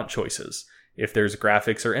decent font choices? If there's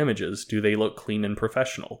graphics or images, do they look clean and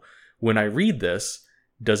professional? When I read this,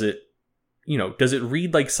 does it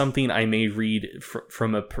read like something I may read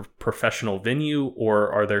from a professional venue,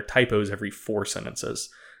 or are there typos every 4 sentences?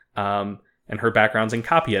 And her background's in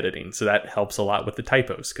copy editing, so that helps a lot with the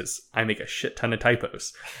typos, because I make a shit ton of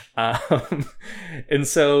typos. And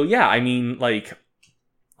so, yeah, I mean, like,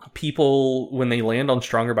 people, when they land on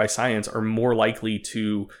Stronger by Science, are more likely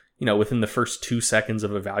to, you know, within the first 2 seconds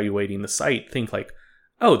of evaluating the site, think like,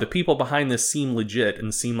 oh, the people behind this seem legit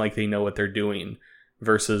and seem like they know what they're doing,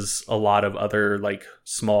 versus a lot of other like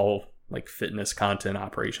small like fitness content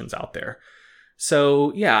operations out there.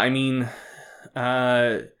 So yeah, I mean,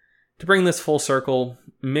 to bring this full circle,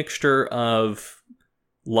 mixture of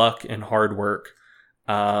luck and hard work.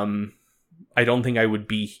 I don't think I would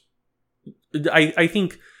be, I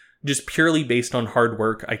think just purely based on hard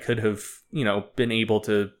work, I could have, you know, been able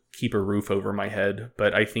to keep a roof over my head.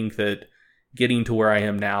 But I think that getting to where I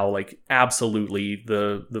am now, like, absolutely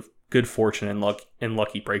the good fortune and luck and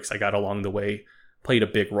lucky breaks I got along the way played a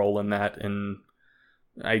big role in that. And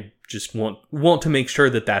I just want to make sure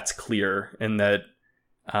that that's clear, and that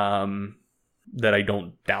that I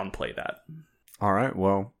don't downplay that. All right.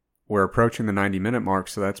 Well, we're approaching the 90-minute mark,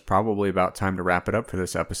 so that's probably about time to wrap it up for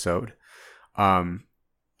this episode.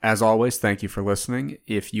 As always, thank you for listening.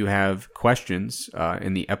 If you have questions,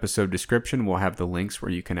 in the episode description, we'll have the links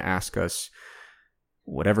where you can ask us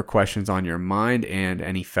whatever questions on your mind, and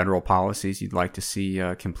any federal policies you'd like to see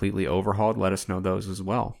completely overhauled. Let us know those as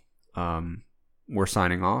well. We're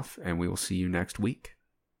signing off, and we will see you next week.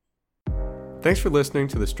 Thanks for listening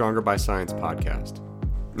to the Stronger by Science podcast.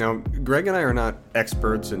 Now, Greg and I are not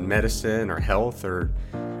experts in medicine or health or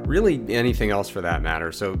really anything else for that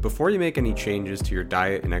matter. So before you make any changes to your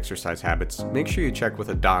diet and exercise habits, make sure you check with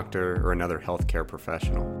a doctor or another healthcare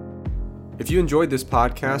professional. If you enjoyed this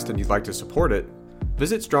podcast and you'd like to support it,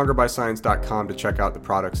 visit strongerbyscience.com to check out the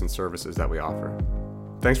products and services that we offer.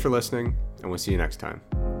 Thanks for listening, and we'll see you next time.